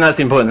 I think that's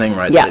the important thing,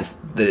 right? Yeah.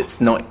 That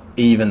it's not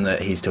even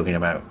that he's talking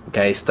about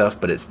gay stuff,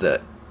 but it's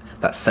that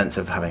sense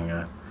of having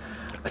a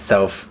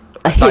self,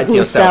 a side to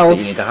yourself that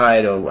you need to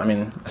hide. Or I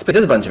suppose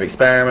there's a bunch of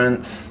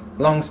experiments.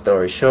 Long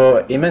story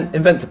short, he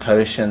invents a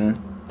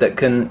potion that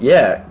can,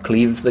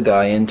 cleave the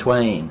guy in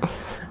twain.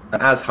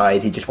 As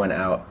Hyde, he just went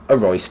out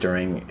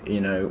a-roystering.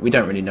 We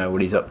don't really know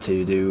what he's up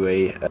to, do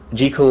we?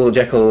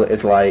 Jekyll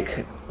is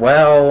like,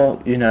 well,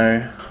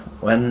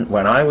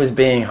 when I was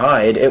being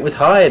Hyde, it was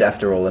Hyde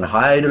after all, and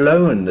Hyde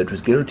alone that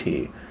was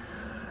guilty.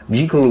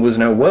 Jekyll was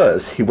no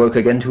worse. He woke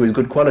again to his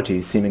good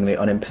qualities, seemingly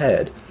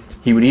unimpaired.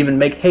 He would even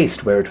make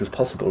haste where it was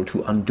possible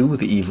to undo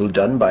the evil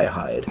done by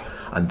Hyde,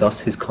 and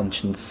thus his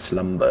conscience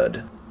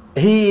slumbered.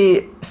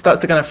 He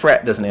starts to kind of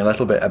fret, doesn't he, a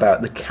little bit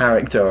about the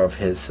character of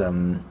his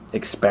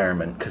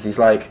experiment, because he's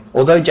like,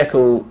 although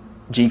Jekyll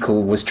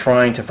was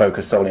trying to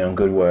focus solely on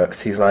good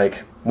works, he's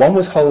like, one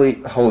was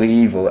wholly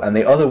evil, and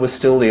the other was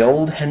still the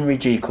old Henry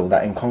Jekyll,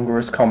 that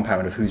incongruous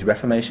compound of whose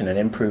reformation and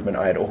improvement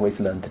I had always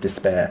learned to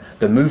despair.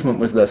 The movement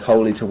was thus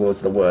wholly towards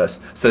the worse.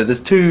 So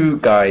there's two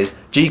guys.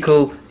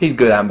 Jekyll, he's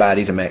good and bad,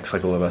 he's a mix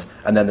like all of us.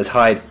 And then there's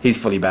Hyde, he's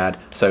fully bad.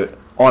 So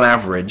on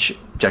average,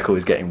 Jekyll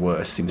is getting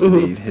worse, seems to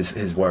be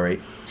his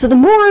worry. So the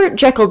more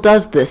Jekyll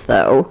does this,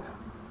 though,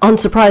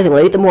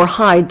 unsurprisingly, the more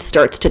Hyde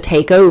starts to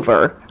take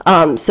over.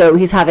 So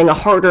he's having a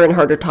harder and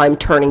harder time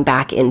turning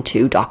back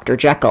into Dr.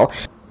 Jekyll.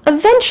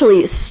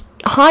 Eventually,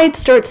 Hyde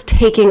starts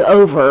taking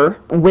over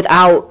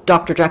without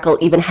Dr. Jekyll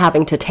even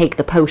having to take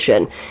the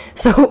potion.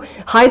 So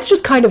Hyde's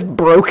just kind of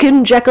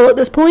broken Jekyll at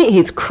this point.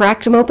 He's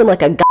cracked him open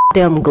like a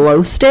goddamn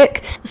glow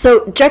stick.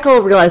 So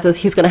Jekyll realizes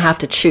he's going to have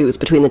to choose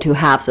between the two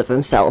halves of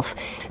himself.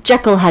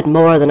 Jekyll had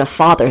more than a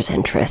father's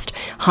interest.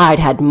 Hyde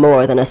had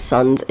more than a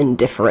son's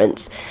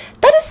indifference.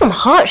 That is some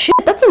hot shit.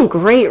 That's some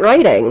great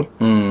writing.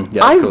 Yeah,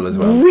 that's cool as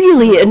well. I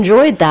really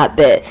enjoyed that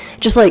bit.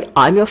 Just like,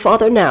 I'm your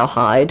father now,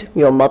 Hyde.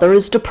 Your mother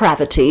is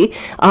depravity.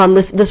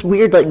 This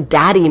weird, like,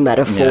 daddy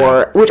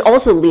metaphor, which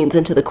also leans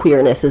into the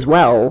queerness as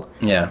well.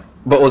 Yeah.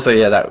 But also,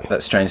 yeah,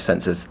 that strange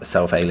sense of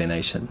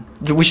self-alienation.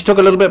 We should talk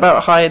a little bit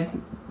about Hyde.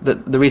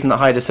 The reason that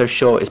Hyde is so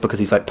short is because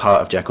he's like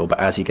part of Jekyll, but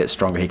as he gets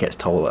stronger, he gets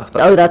taller.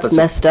 That's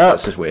messed up.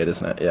 That's just weird,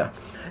 isn't it? Yeah.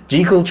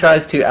 Jekyll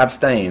tries to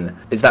abstain.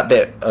 It's that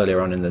bit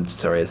earlier on in the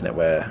story, isn't it,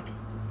 where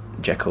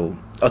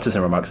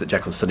Utterson remarks that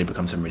Jekyll suddenly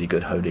becomes a really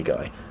good holy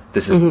guy.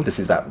 This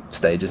is that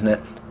stage, isn't it?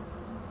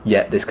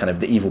 Yet this kind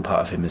of the evil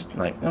part of him is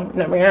like, oh,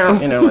 let me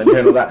out, like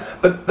doing all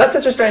that. But that's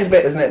such a strange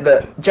bit, isn't it,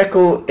 that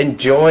Jekyll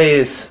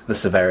enjoys the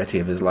severity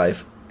of his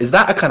life. Is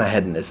that a kind of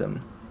hedonism?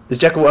 Is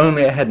Jekyll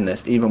only a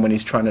hedonist, even when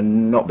he's trying to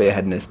not be a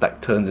hedonist,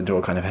 that turns into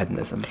a kind of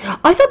hedonism?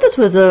 I thought this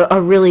was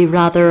a really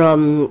rather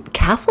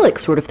Catholic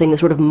sort of thing, the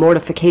sort of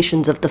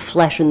mortifications of the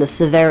flesh and the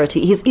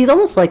severity. He's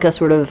almost like a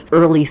sort of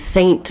early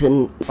saint.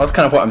 And that's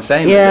kind of what I'm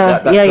saying. Yeah,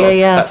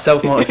 that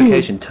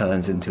self-mortification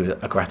turns into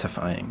a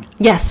gratifying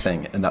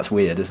thing, and that's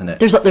weird, isn't it?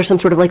 There's some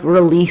sort of like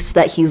release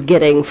that he's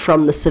getting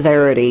from the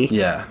severity.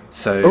 Yeah.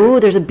 So.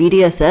 There's a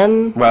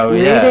BDSM. Well,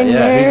 yeah.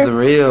 There. Who's the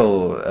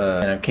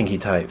real kinky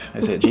type?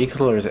 Is it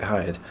Jekyll or is it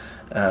Hyde?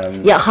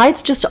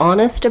 Hyde's just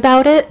honest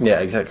about it. Yeah,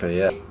 exactly,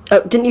 yeah.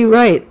 Oh, didn't you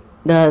write,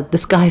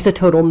 this guy's a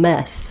total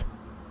mess?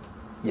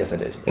 Yes, I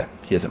did, yeah.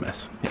 He is a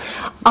mess.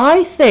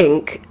 I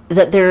think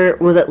that there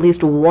was at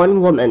least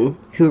one woman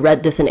who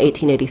read this in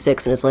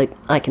 1886 and is like,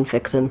 I can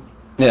fix him.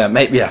 Yeah,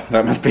 maybe,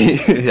 that must be,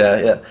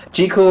 yeah.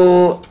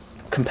 Jekyll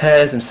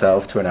compares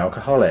himself to an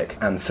alcoholic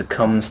and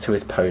succumbs to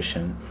his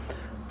potion.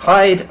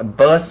 Hyde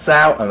bursts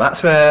out, and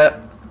that's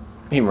where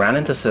he ran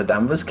into Sir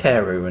Danvers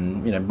Carew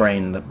and,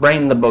 brain the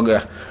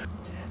bugger.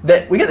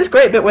 We get this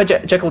great bit where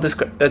Jekyll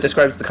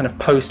describes the kind of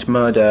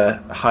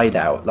post-murder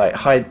hideout, like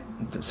Hyde,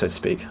 so to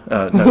speak.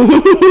 No,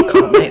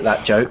 can't make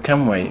that joke,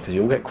 can we? Because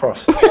you'll get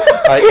cross.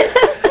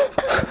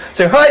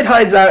 So Hyde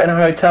hides out in a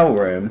hotel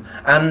room,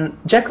 and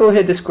Jekyll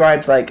here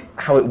describes like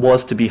how it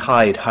was to be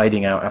Hyde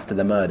hiding out after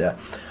the murder.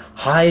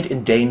 Hyde,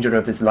 in danger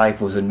of his life,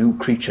 was a new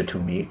creature to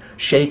me,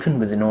 shaken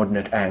with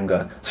inordinate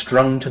anger,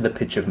 strung to the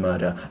pitch of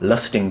murder,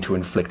 lusting to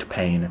inflict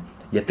pain.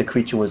 Yet the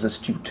creature was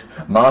astute,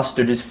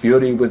 mastered his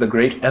fury with a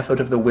great effort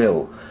of the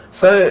will.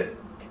 So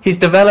he's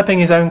developing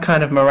his own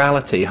kind of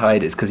morality,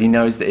 Hyde is, because he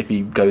knows that if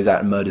he goes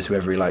out and murders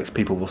whoever he likes,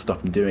 people will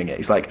stop him doing it.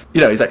 He's like,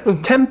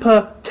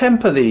 temper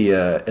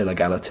the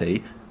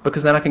illegality,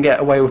 because then I can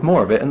get away with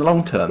more of it in the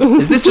long term.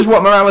 Is this just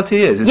what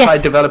morality is? Is Yes.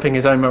 Hyde developing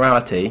his own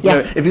morality?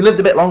 Yes. If he lived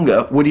a bit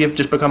longer, would he have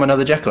just become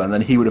another Jekyll, and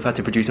then he would have had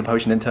to produce a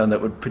potion in turn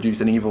that would produce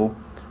an evil?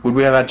 Would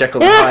we have had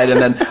Jekyll and Hyde,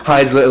 and then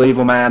Hyde's little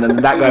evil man, and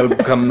that guy would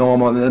become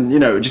normal, and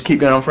then, it would just keep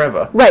going on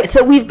forever? Right,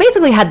 so we've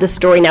basically had this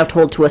story now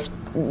told to us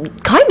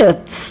kind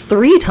of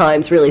 3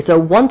 times, really. So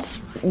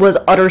once was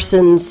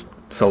Utterson's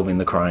Solving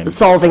the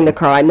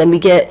crime. Then we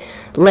get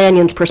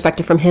Lanyon's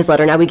perspective from his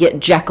letter. Now we get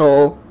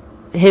Jekyll,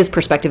 his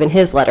perspective in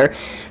his letter.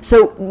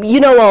 So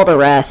all the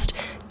rest.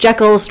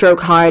 Jekyll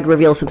stroke Hyde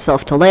reveals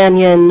himself to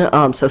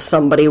Lanyon, so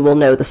somebody will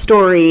know the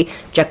story.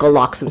 Jekyll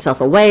locks himself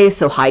away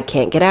so Hyde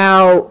can't get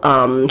out.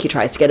 He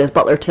tries to get his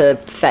butler to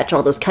fetch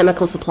all those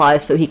chemical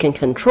supplies so he can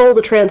control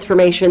the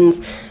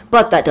transformations,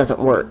 but that doesn't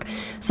work.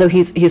 So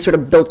he's sort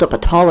of built up a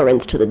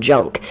tolerance to the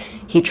junk.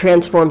 He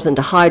transforms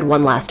into Hyde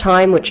one last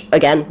time, which,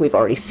 again, we've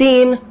already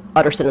seen.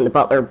 Utterson and the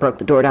butler broke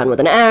the door down with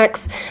an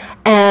axe,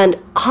 and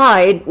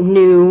Hyde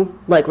knew,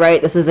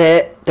 right, this is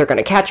it, they're going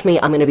to catch me,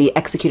 I'm going to be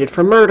executed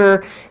for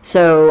murder,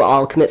 so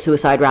I'll commit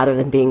suicide rather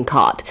than being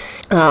caught.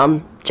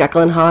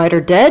 Jekyll and Hyde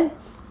are dead.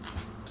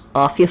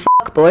 Off you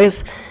fuck,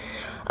 boys.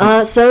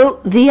 So,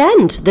 the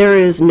end. There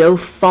is no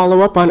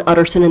follow-up on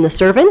Utterson and the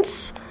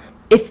servants.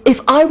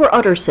 If I were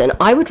Utterson,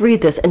 I would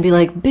read this and be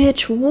like,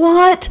 bitch,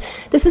 what?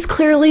 This is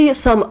clearly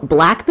some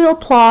blackmail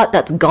plot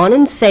that's gone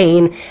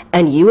insane,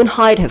 and you and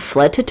Hyde have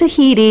fled to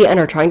Tahiti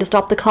and are trying to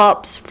stop the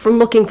cops from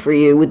looking for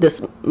you with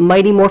this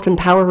Mighty Morphin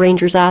Power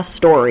Rangers-ass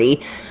story.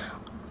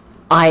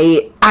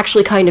 I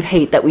actually kind of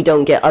hate that we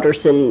don't get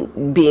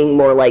Utterson being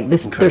more like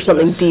this. There's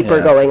something deeper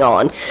going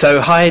on.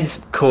 So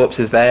Hyde's corpse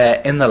is there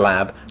in the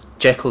lab.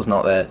 Jekyll's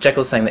not there.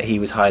 Jekyll's saying that he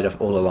was Hyde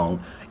all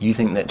along. You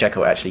think that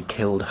Jekyll actually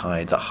killed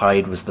Hyde, that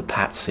Hyde was the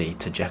patsy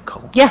to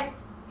Jekyll? Yeah,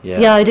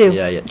 I do.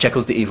 Yeah.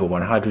 Jekyll's the evil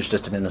one. Hyde was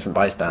just an innocent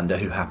bystander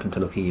who happened to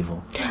look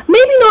evil.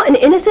 Maybe not an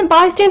innocent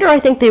bystander.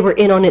 I think they were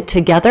in on it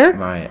together.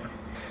 Right.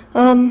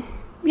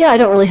 Yeah, I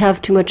don't really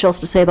have too much else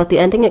to say about the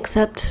ending,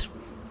 except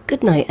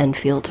good night,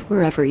 Enfield,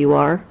 wherever you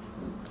are.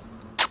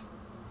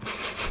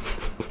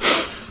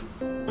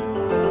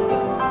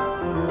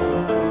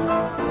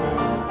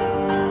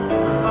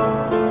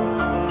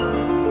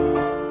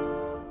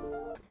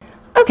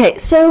 Okay,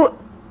 so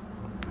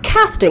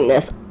casting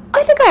this,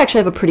 I think I actually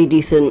have a pretty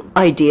decent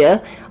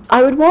idea.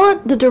 I would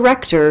want the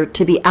director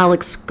to be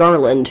Alex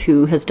Garland,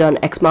 who has done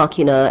Ex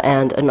Machina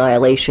and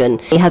Annihilation.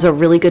 He has a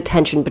really good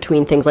tension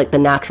between things like the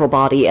natural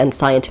body and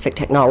scientific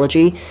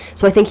technology,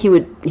 so I think he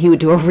would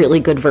do a really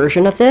good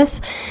version of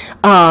this.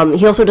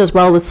 He also does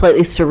well with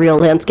slightly surreal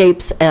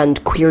landscapes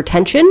and queer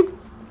tension.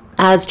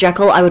 As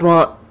Jekyll, I would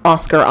want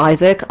Oscar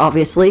Isaac,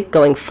 obviously,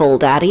 going full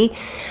daddy.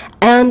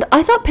 And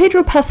I thought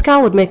Pedro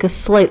Pascal would make a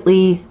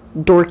slightly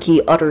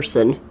dorky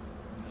Utterson.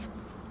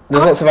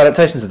 There's lots of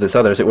adaptations of this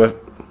other. Is it worth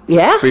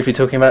Yeah? briefly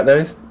talking about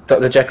those?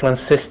 Dr. Jekyll and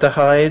Sister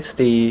Hyde,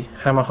 the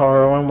Hammer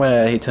horror one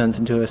where he turns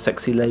into a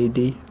sexy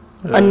lady.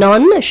 A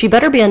nun? She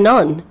better be a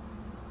nun.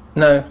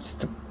 No,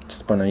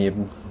 just one of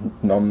you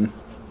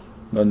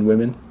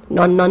non-women.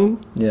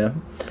 Nun. Yeah.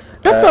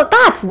 That's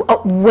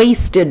a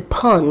wasted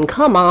pun.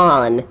 Come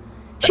on.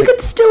 She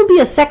could still be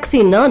a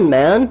sexy nun,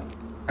 man.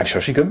 I'm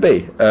sure she could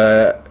be.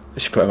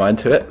 She put her mind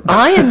to it.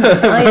 I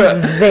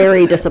am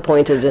very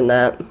disappointed in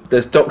that.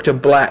 There's Dr.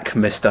 Black,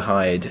 Mr.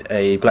 Hyde,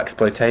 a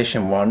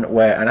blaxploitation one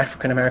where an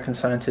African-American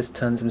scientist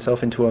turns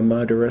himself into a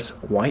murderous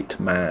white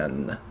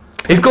man.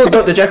 He's called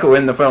Dr. Jekyll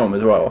in the film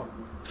as well.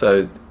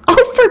 So,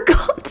 Oh, for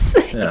God's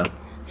sake. yeah.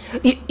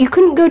 You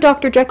couldn't go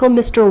Dr. Jekyll,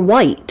 Mr.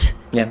 White.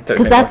 Yeah,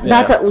 Because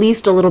that's at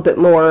least a little bit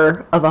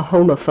more of a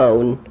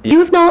homophone. Yeah. You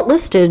have not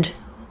listed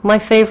my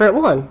favorite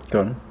one. Go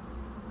on.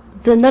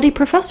 The Nutty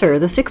Professor,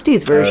 the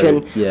 60s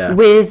version, yeah.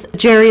 with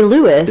Jerry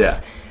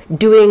Lewis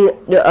doing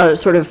a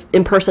sort of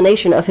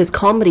impersonation of his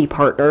comedy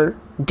partner,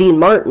 Dean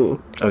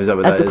Martin, Oh, is that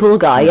what as that the is? cool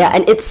guy. Yeah,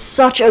 and it's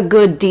such a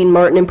good Dean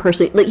Martin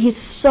impersonation. Like, he's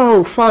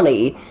so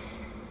funny.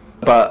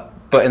 But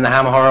in the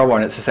Hammer horror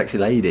one, it's a sexy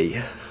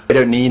lady. They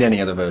don't need any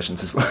other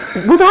versions as well.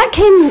 Well,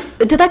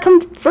 did that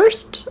come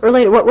first or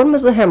later? When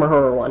was the Hammer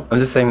horror one? I'm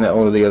just saying that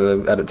all of the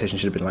other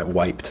adaptations should have been, like,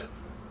 wiped.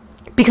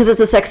 Because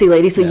it's a sexy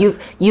lady, so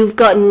you've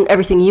gotten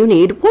everything you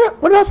need. What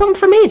about something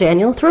for me,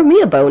 Daniel? Throw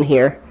me a bone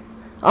here.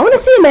 I want to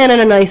see a man in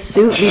a nice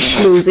suit and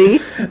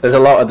schmoozy. There's a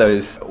lot of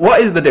those.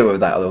 What is the deal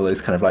with that, all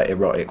those kind of, like,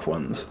 erotic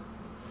ones?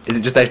 Is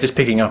it just they're just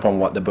picking up on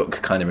what the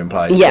book kind of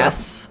implies?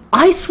 Yes.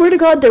 I swear to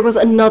God, there was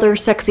another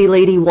sexy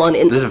lady one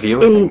in... There's a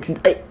few,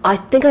 I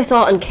think I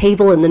saw it on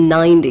cable in the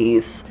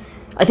 90s.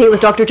 I think it was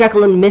Dr.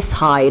 Jekyll and Miss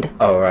Hyde.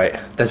 Oh, right.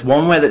 There's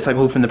one where it's, like,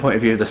 all from the point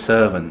of view of the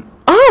servant.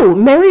 Oh,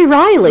 Mary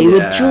Riley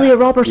with Yeah, Julia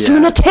Roberts yeah.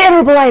 doing a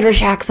terrible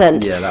Irish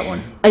accent. Yeah, that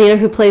one. And you know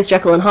who plays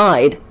Jekyll and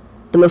Hyde?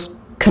 The most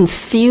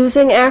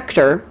confusing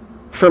actor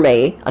for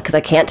me, because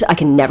I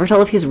can never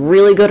tell if he's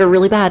really good or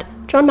really bad,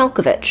 John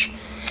Malkovich.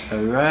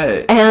 Oh,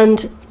 right.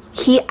 And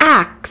he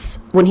acts,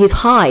 when he's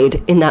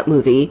Hyde in that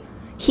movie,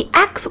 he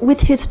acts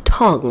with his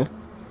tongue.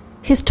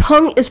 His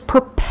tongue is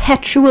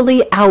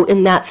perpetually out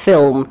in that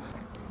film.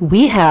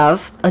 We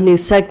have a new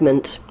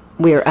segment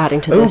we're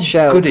adding to this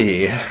show.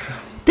 Goody.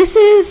 This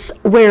is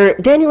where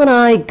Daniel and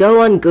I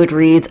go on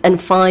Goodreads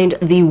and find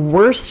the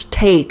worst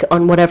take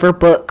on whatever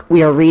book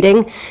we are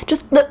reading.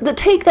 Just the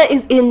take that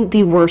is in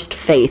the worst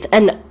faith.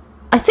 And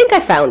I think I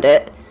found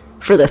it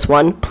for this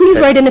one. Please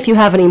write in if you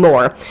have any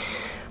more.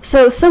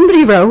 So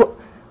somebody wrote,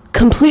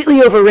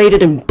 completely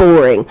overrated and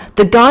boring.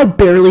 The guy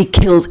barely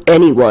kills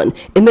anyone.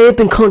 It may have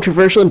been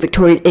controversial in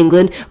Victorian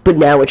England, but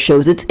now it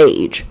shows its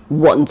age.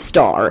 1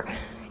 star.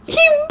 He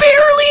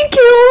barely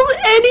kills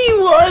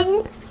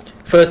anyone!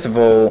 First of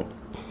all,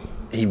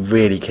 he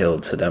really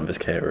killed Sir Danvers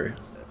Carew.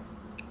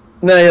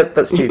 No, yeah,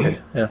 that's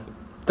stupid. Yeah.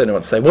 Don't know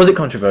what to say. Was it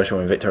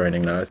controversial in Victorian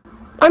England?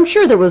 I'm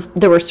sure there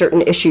were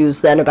certain issues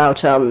then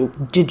about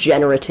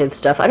degenerative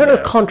stuff. I don't know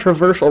if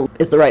controversial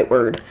is the right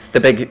word. The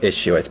big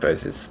issue, I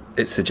suppose, is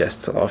it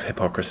suggests a lot of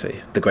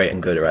hypocrisy. The great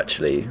and good are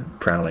actually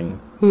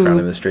prowling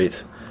the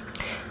streets,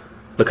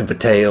 looking for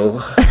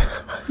tail.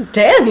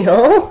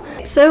 Daniel!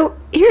 So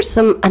here's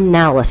some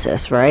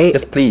analysis, right?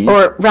 Yes, please.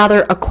 Or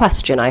rather, a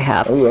question I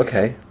have. Oh,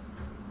 okay.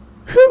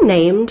 Who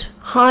named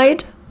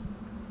Hyde?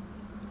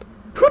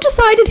 Who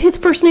decided his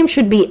first name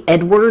should be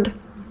Edward?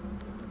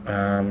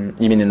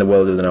 You mean in the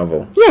world of the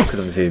novel? Yes.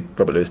 Because obviously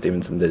Robert Louis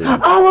Stevenson did it.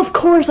 Oh, of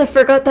course, I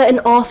forgot that an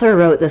author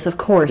wrote this, of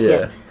course,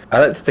 yes. I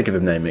like to think of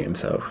him naming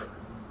himself.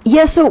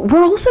 Yeah, so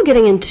we're also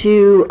getting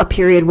into a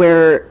period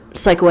where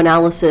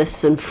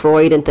psychoanalysis and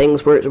Freud and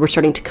things were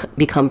starting to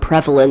become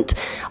prevalent.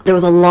 There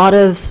was a lot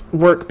of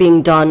work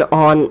being done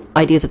on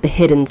ideas of the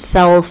hidden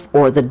self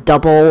or the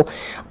double,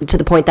 to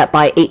the point that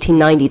by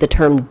 1890 the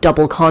term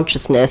double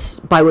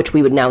consciousness, by which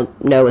we would now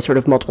know as sort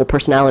of multiple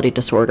personality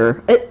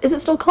disorder, is it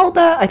still called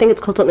that? I think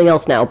it's called something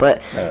else now, but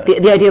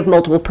the idea of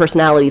multiple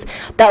personalities,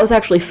 that was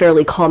actually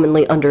fairly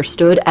commonly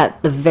understood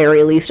at the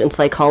very least in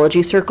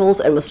psychology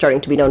circles and was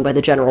starting to be known by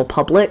the general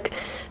public.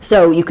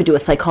 So you could do a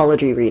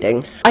psychology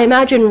reading. I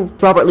imagine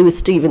Robert Louis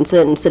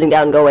Stevenson sitting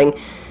down going,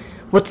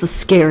 what's the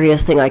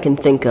scariest thing I can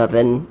think of?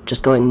 And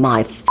just going,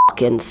 my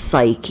fucking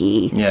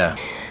psyche. Yeah.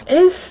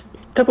 Is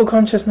double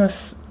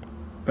consciousness...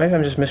 Maybe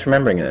I'm just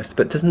misremembering this,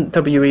 but doesn't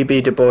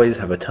W.E.B. Du Bois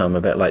have a term a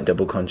bit like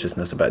double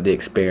consciousness, about the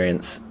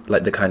experience,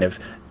 like the kind of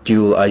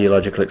dual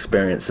ideological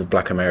experience of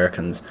black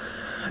Americans?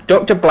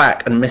 Dr.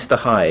 Black and Mr.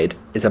 Hyde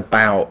is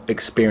about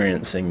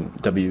experiencing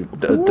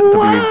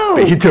Wow.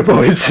 W.B. Du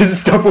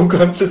Bois's double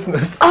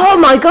consciousness. Oh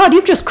my god,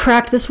 you've just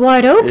cracked this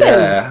wide open.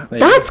 Yeah,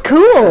 That's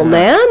cool,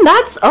 man.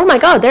 That's, oh my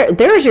god,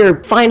 there's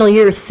your final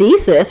year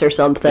thesis or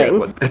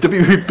something.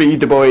 W.B.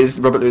 Du Bois,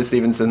 Robert Louis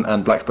Stevenson,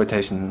 and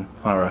blaxploitation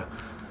horror.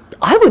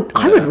 I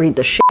would read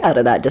the shit out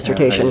of that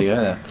dissertation. there you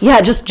go,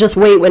 Yeah, just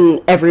wait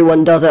when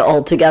everyone does it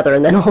all together,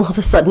 and then all of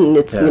a sudden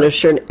it's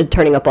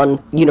turning up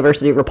on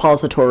university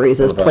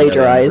repositories as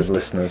plagiarized.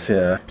 Listeners,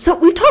 yeah. So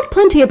we've talked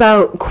plenty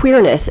about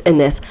queerness in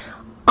this.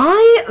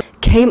 I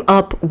came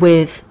up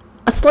with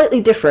a slightly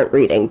different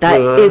reading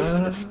that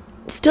is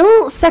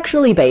still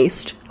sexually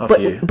based,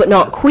 but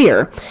not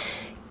queer.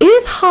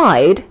 Is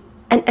Hyde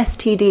an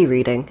STD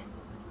reading?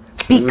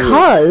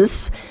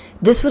 Because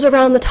this was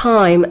around the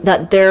time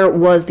that there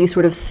was the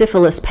sort of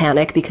syphilis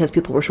panic, because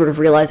people were sort of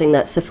realizing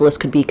that syphilis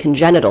could be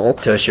congenital.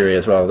 Tertiary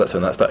as well, that's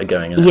when that started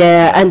going. Isn't it?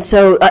 Yeah, and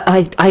so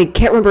I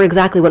can't remember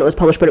exactly when it was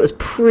published, but it was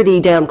pretty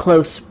damn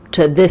close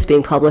to this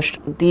being published.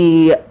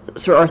 The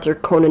Sir Arthur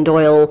Conan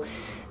Doyle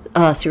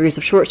series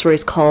of short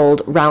stories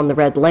called Round the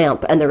Red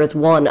Lamp, and there is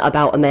one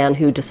about a man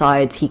who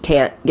decides he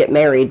can't get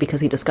married because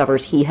he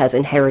discovers he has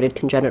inherited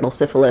congenital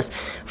syphilis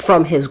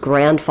from his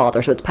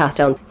grandfather. So it's passed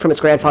down from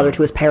his grandfather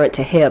to his parent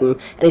to him,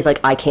 and he's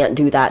like, I can't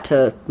do that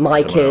to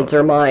my kids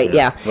or my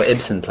Well,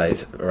 Ibsen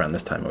plays around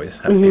this time always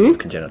have people with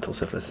congenital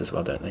syphilis as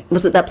well, don't they?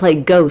 Was it that play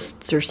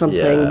Ghosts or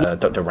something? Yeah,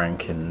 Dr.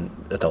 Rank in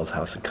A Doll's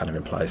House kind of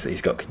implies that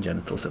he's got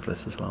congenital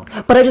syphilis as well.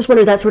 But I just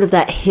wondered, that sort of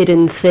that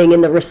hidden thing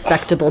in the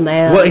respectable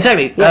man. Well,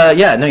 exactly.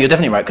 No, you're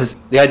definitely right, because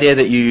the idea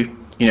that you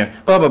know,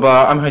 blah, blah,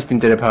 blah, I'm hosting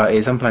dinner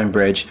parties, I'm playing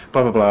bridge,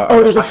 blah, blah, blah.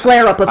 Oh, there's a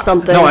flare-up of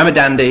something. No, I'm a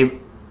dandy.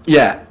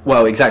 Yeah,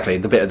 well, exactly,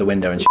 the bit of the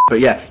window and shit. But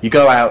yeah, you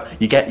go out,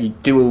 you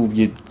do all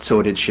your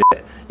sordid shit,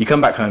 you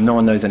come back home, no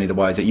one knows any the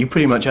wiser. You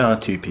pretty much are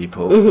two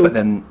people, but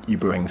then you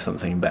bring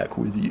something back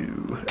with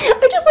you.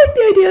 I just like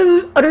the idea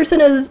of Utterson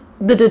as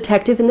the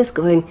detective in this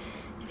going,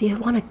 if you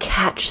want to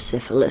catch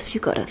syphilis, you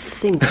gotta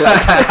think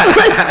like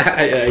syphilis.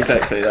 Yeah,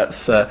 exactly,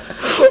 that's,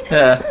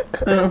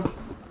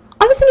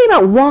 I was thinking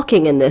about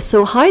walking in this.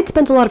 So Hyde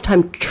spends a lot of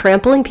time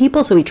trampling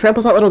people. So he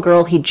tramples that little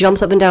girl. He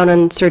jumps up and down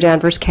on Sir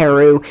Danvers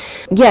Carew.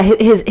 Yeah,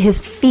 his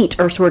feet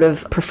are sort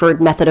of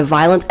preferred method of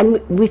violence. And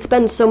we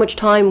spend so much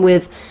time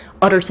with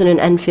Utterson and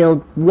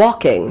Enfield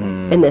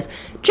walking in this.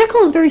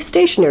 Jekyll is very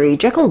stationary.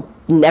 Jekyll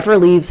never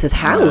leaves his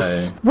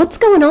house. No. What's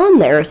going on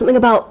there? Something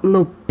about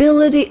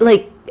mobility?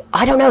 Like,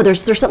 I don't know.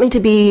 There's something to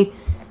be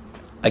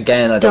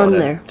Again, I don't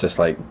want there. to just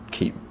like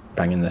keep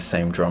banging the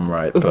same drum,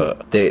 right?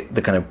 But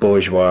the kind of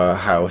bourgeois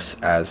house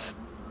as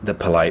the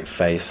polite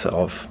face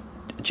of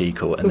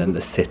Jekyll, and then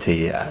the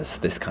city as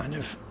this kind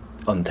of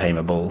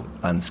untamable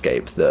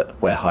landscape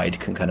where Hyde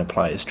can kind of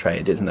ply his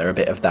trade. Isn't there a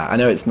bit of that? I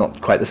know it's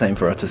not quite the same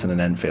for Utterson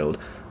and Enfield,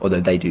 although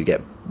they do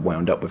get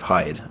wound up with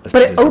Hyde.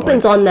 But it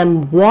opens on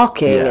them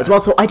walking as well,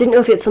 so I didn't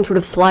know if it's some sort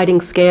of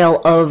sliding scale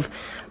of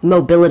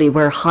mobility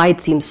where Hyde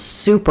seems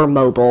super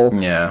mobile,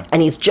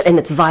 and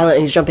it's violent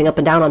and he's jumping up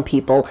and down on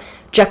people.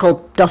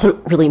 Jekyll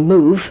doesn't really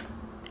move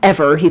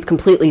ever. He's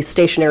completely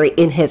stationary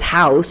in his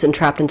house and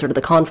trapped in sort of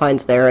the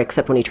confines there,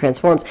 except when he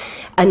transforms.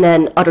 And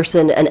then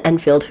Utterson and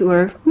Enfield, who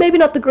are maybe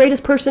not the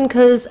greatest person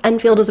because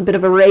Enfield is a bit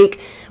of a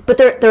rake, but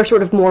they're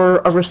sort of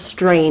more a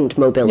restrained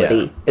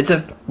mobility.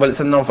 Yeah. It's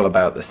a novel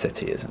about the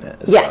city, isn't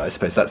it? Yes. Well, I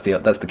suppose that's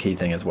the key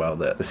thing as well,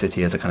 that the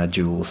city has a kind of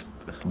dual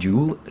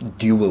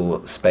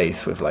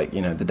space with, like,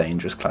 you know, the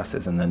dangerous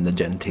classes and then the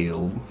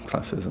genteel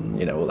classes, and,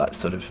 you know, all that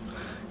sort of,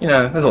 you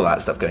know, there's all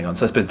that stuff going on.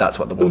 So I suppose that's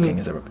what the walking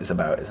is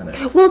about, isn't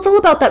it? Well, it's all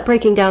about that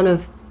breaking down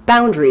of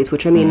boundaries,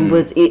 which, I mean,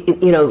 was,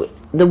 you know,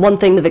 the one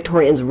thing the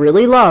Victorians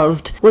really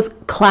loved was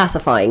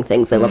classifying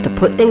things. They loved to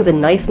put things in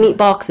nice, neat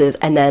boxes,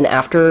 and then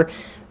after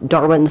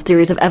Darwin's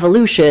theories of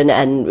evolution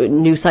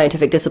and new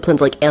scientific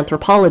disciplines like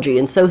anthropology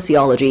and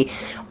sociology,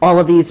 all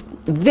of these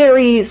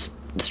very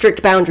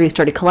strict boundaries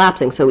started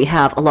collapsing. So we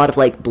have a lot of,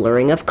 like,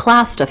 blurring of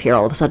class stuff here.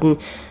 All of a sudden,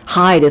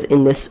 Hyde is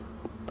in this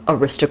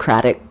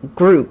aristocratic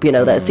group, you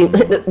know, that seems,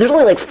 there's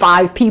only like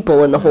 5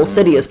 people in the whole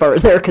city as far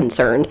as they're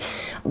concerned.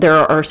 There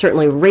are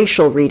certainly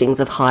racial readings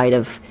of Hyde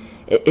of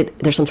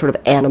there's some sort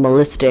of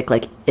animalistic,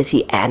 like, is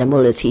he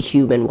animal, is he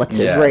human, what's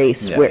his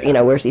race, you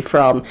know, where's he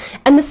from?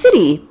 And the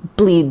city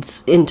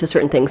bleeds into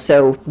certain things.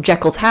 So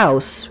Jekyll's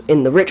house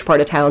in the rich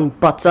part of town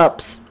butts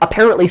up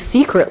apparently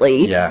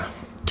secretly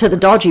to the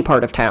dodgy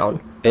part of town.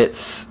 I'm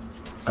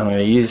going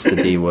to use the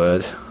D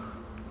word.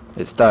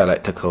 It's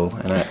dialectical,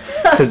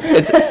 because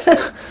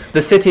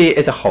the city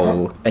is a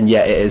whole, and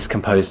yet it is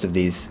composed of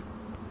these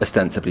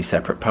ostensibly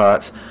separate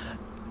parts.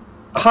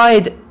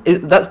 Hyde,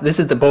 this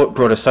is the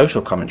broader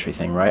social commentary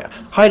thing, right?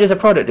 Hyde is a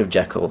product of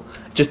Jekyll,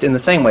 just in the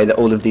same way that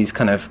all of these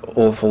kind of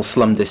awful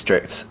slum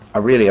districts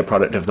are really a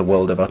product of the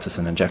world of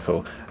Utterson and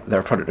Jekyll. They're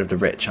a product of the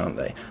rich, aren't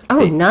they?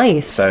 Oh,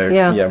 nice. So,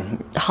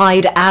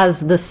 Hyde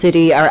as the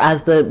city, or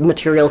as the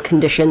material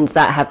conditions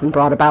that have been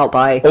brought about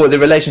by... Or the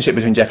relationship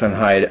between Jekyll and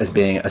Hyde as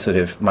being a sort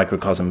of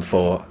microcosm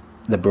for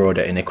the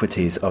broader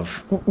iniquities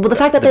of Well, the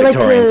fact that the they like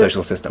Victorian to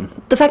social system.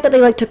 the fact that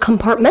they like to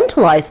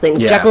compartmentalize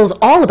things. Yeah. Jekyll's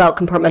all about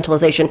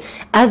compartmentalization,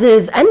 as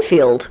is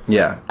Enfield.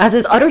 Yeah. As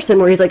is Utterson,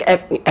 where he's like,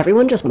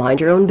 everyone just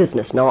mind your own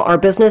business, not our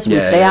business, we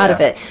Yeah, stay out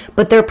of yeah. it.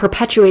 But they're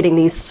perpetuating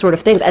these sort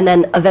of things, and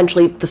then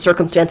eventually the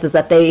circumstances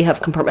that they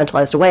have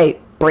compartmentalized away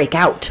break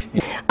out.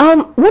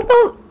 What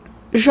about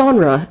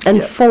genre and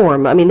Yeah.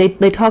 form? I mean,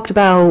 they talked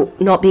about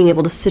not being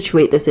able to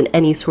situate this in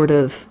any sort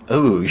of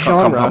Oh, you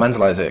genre. can't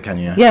compartmentalize it, can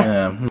you?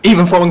 Yeah.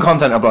 Even form and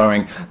content are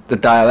blurring. The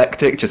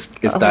dialectic just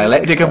is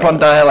dialectic upon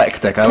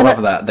dialectic. I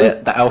love that.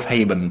 The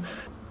Elfhaben.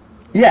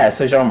 Yeah,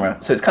 so genre.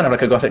 So it's kind of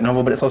like a gothic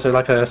novel, but it's also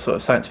like a sort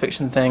of science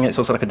fiction thing. It's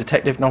also like a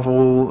detective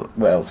novel.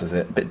 What else is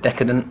it? A bit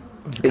decadent,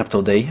 with a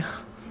capital D.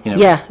 You know?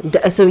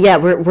 Yeah. So yeah,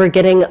 we're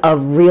getting a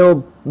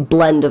real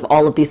blend of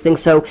all of these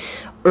things. So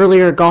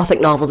earlier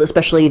Gothic novels,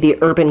 especially the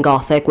urban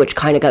Gothic, which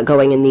kind of got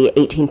going in the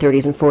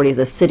 1830s and 40s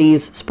as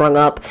cities sprung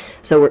up.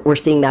 So we're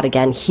seeing that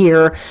again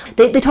here.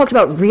 They talked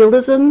about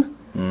realism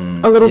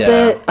a little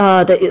yeah.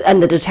 bit,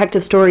 and the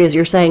detective story, as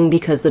you're saying,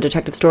 because the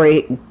detective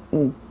story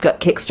got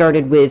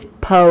kickstarted with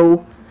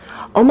Poe.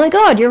 Oh my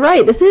God, you're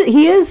right.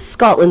 He is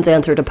Scotland's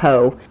answer to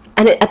Poe.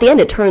 And at the end,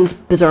 it turns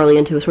bizarrely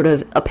into a sort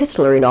of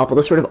epistolary novel,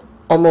 the sort of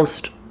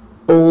almost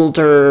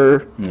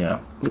older, Yeah.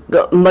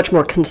 much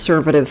more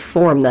conservative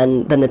form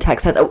than the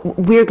text has.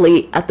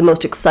 Weirdly, at the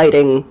most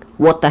exciting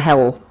what the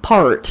hell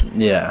part.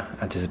 Yeah.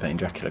 Anticipating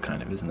Dracula,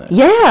 kind of, isn't it?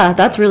 Yeah,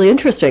 that's really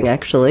interesting,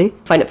 actually.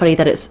 Find it funny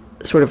that it's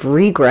sort of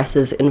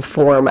regresses in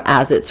form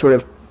as it's sort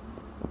of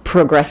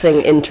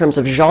progressing in terms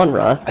of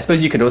genre. I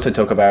suppose you could also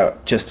talk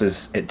about, just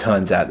as it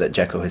turns out that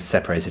Jekyll has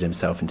separated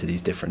himself into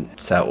these different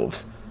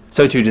selves,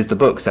 so too does the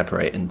book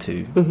separate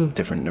into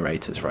different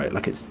narrators, right?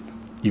 Like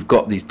you've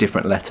got these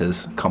different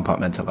letters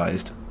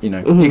compartmentalized. You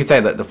know, you could say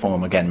that the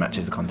form again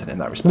matches the content in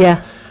that respect.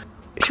 Yeah.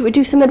 Should we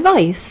do some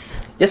advice?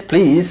 Yes,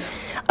 please.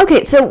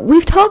 Okay, so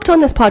we've talked on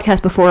this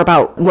podcast before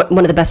about one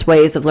of the best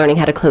ways of learning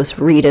how to close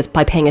read is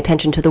by paying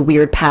attention to the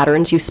weird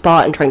patterns you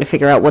spot and trying to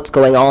figure out what's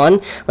going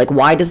on. Like,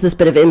 why does this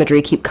bit of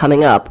imagery keep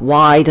coming up?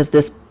 Why does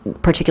this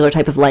particular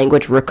type of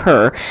language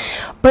recur?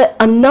 But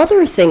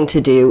another thing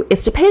to do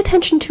is to pay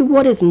attention to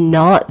what is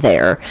not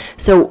there.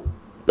 So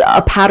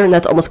a pattern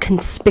that's almost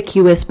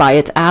conspicuous by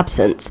its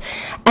absence.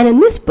 And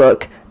in this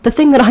book, the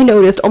thing that I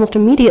noticed almost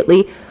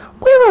immediately,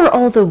 where are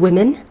all the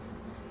women?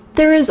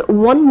 There is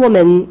one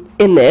woman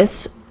in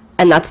this,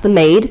 and that's the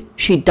maid.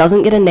 She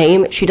doesn't get a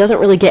name. She doesn't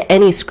really get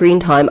any screen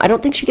time. I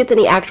don't think she gets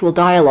any actual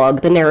dialogue.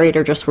 The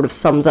narrator just sort of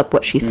sums up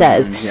what she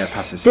says. Yeah,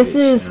 passive This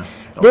speech, is yeah.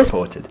 Not this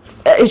reported.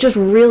 It's just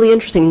really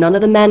interesting. None of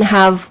the men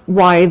have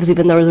wives,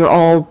 even though they're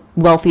all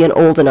wealthy and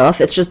old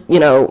enough. It's just,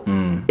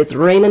 it's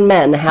raining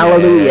men.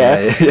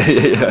 Hallelujah.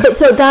 Yeah. But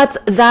so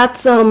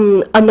that's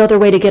another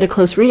way to get a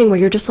close reading where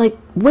you're just like,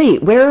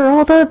 wait, where are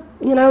all the,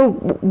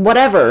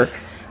 whatever.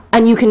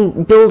 And you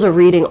can build a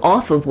reading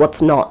off of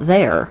what's not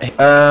there.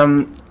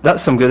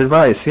 That's some good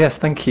advice. Yes,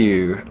 thank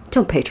you.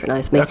 Don't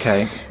patronize me.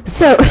 Okay.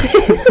 So,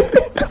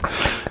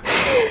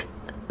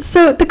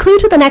 so the clue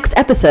to the next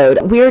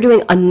episode, we are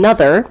doing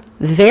another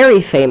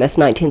very famous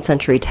 19th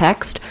century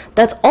text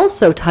that's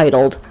also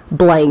titled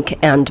Blank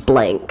and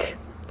Blank.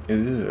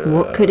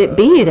 What could it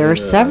be? There are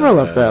several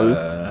of them.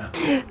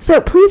 So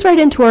please write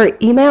into our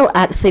email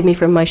at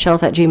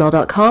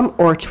savemefrommyshelf@gmail.com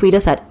or tweet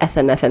us at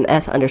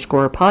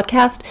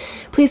smfms_podcast.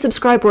 Please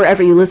subscribe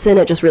wherever you listen.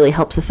 It just really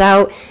helps us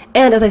out.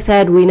 And as I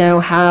said, we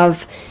now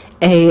have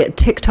a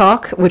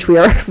TikTok, which we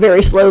are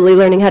very slowly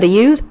learning how to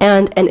use,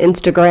 and an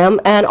Instagram,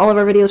 and all of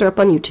our videos are up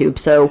on YouTube.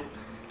 So,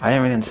 I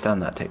don't really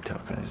understand that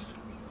TikTok.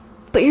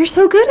 but you're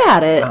so good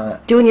at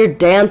it. Doing your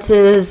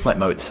dances, Like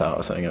Mozart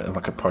or something,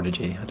 like a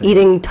prodigy. I don't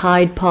eating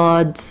Tide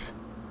Pods.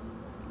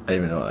 I don't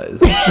even know what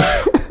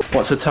that is.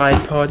 What's a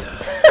Tide Pod?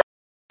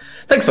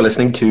 Thanks for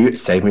listening to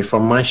Save Me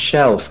From My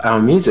Shelf. Our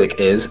music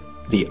is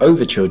The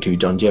Overture to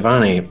Don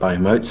Giovanni by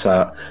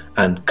Mozart,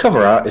 and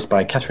cover art is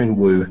by Catherine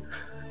Wu.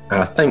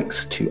 Our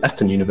thanks to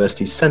Aston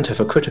University's Centre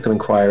for Critical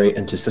Inquiry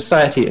into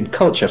Society and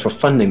Culture for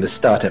funding the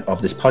startup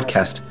of this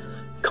podcast.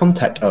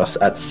 Contact us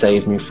at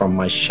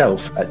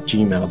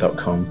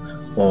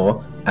savemefrommyshelf@gmail.com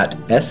or at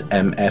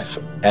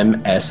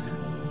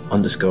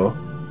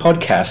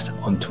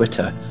smfms_podcast on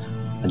Twitter.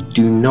 And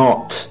do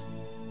not,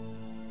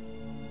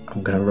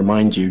 I'm going to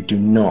remind you, do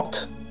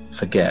not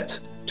forget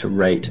to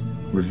rate,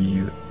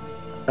 review,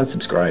 and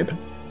subscribe.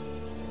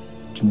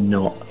 Do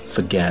not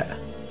forget.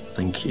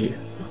 Thank you.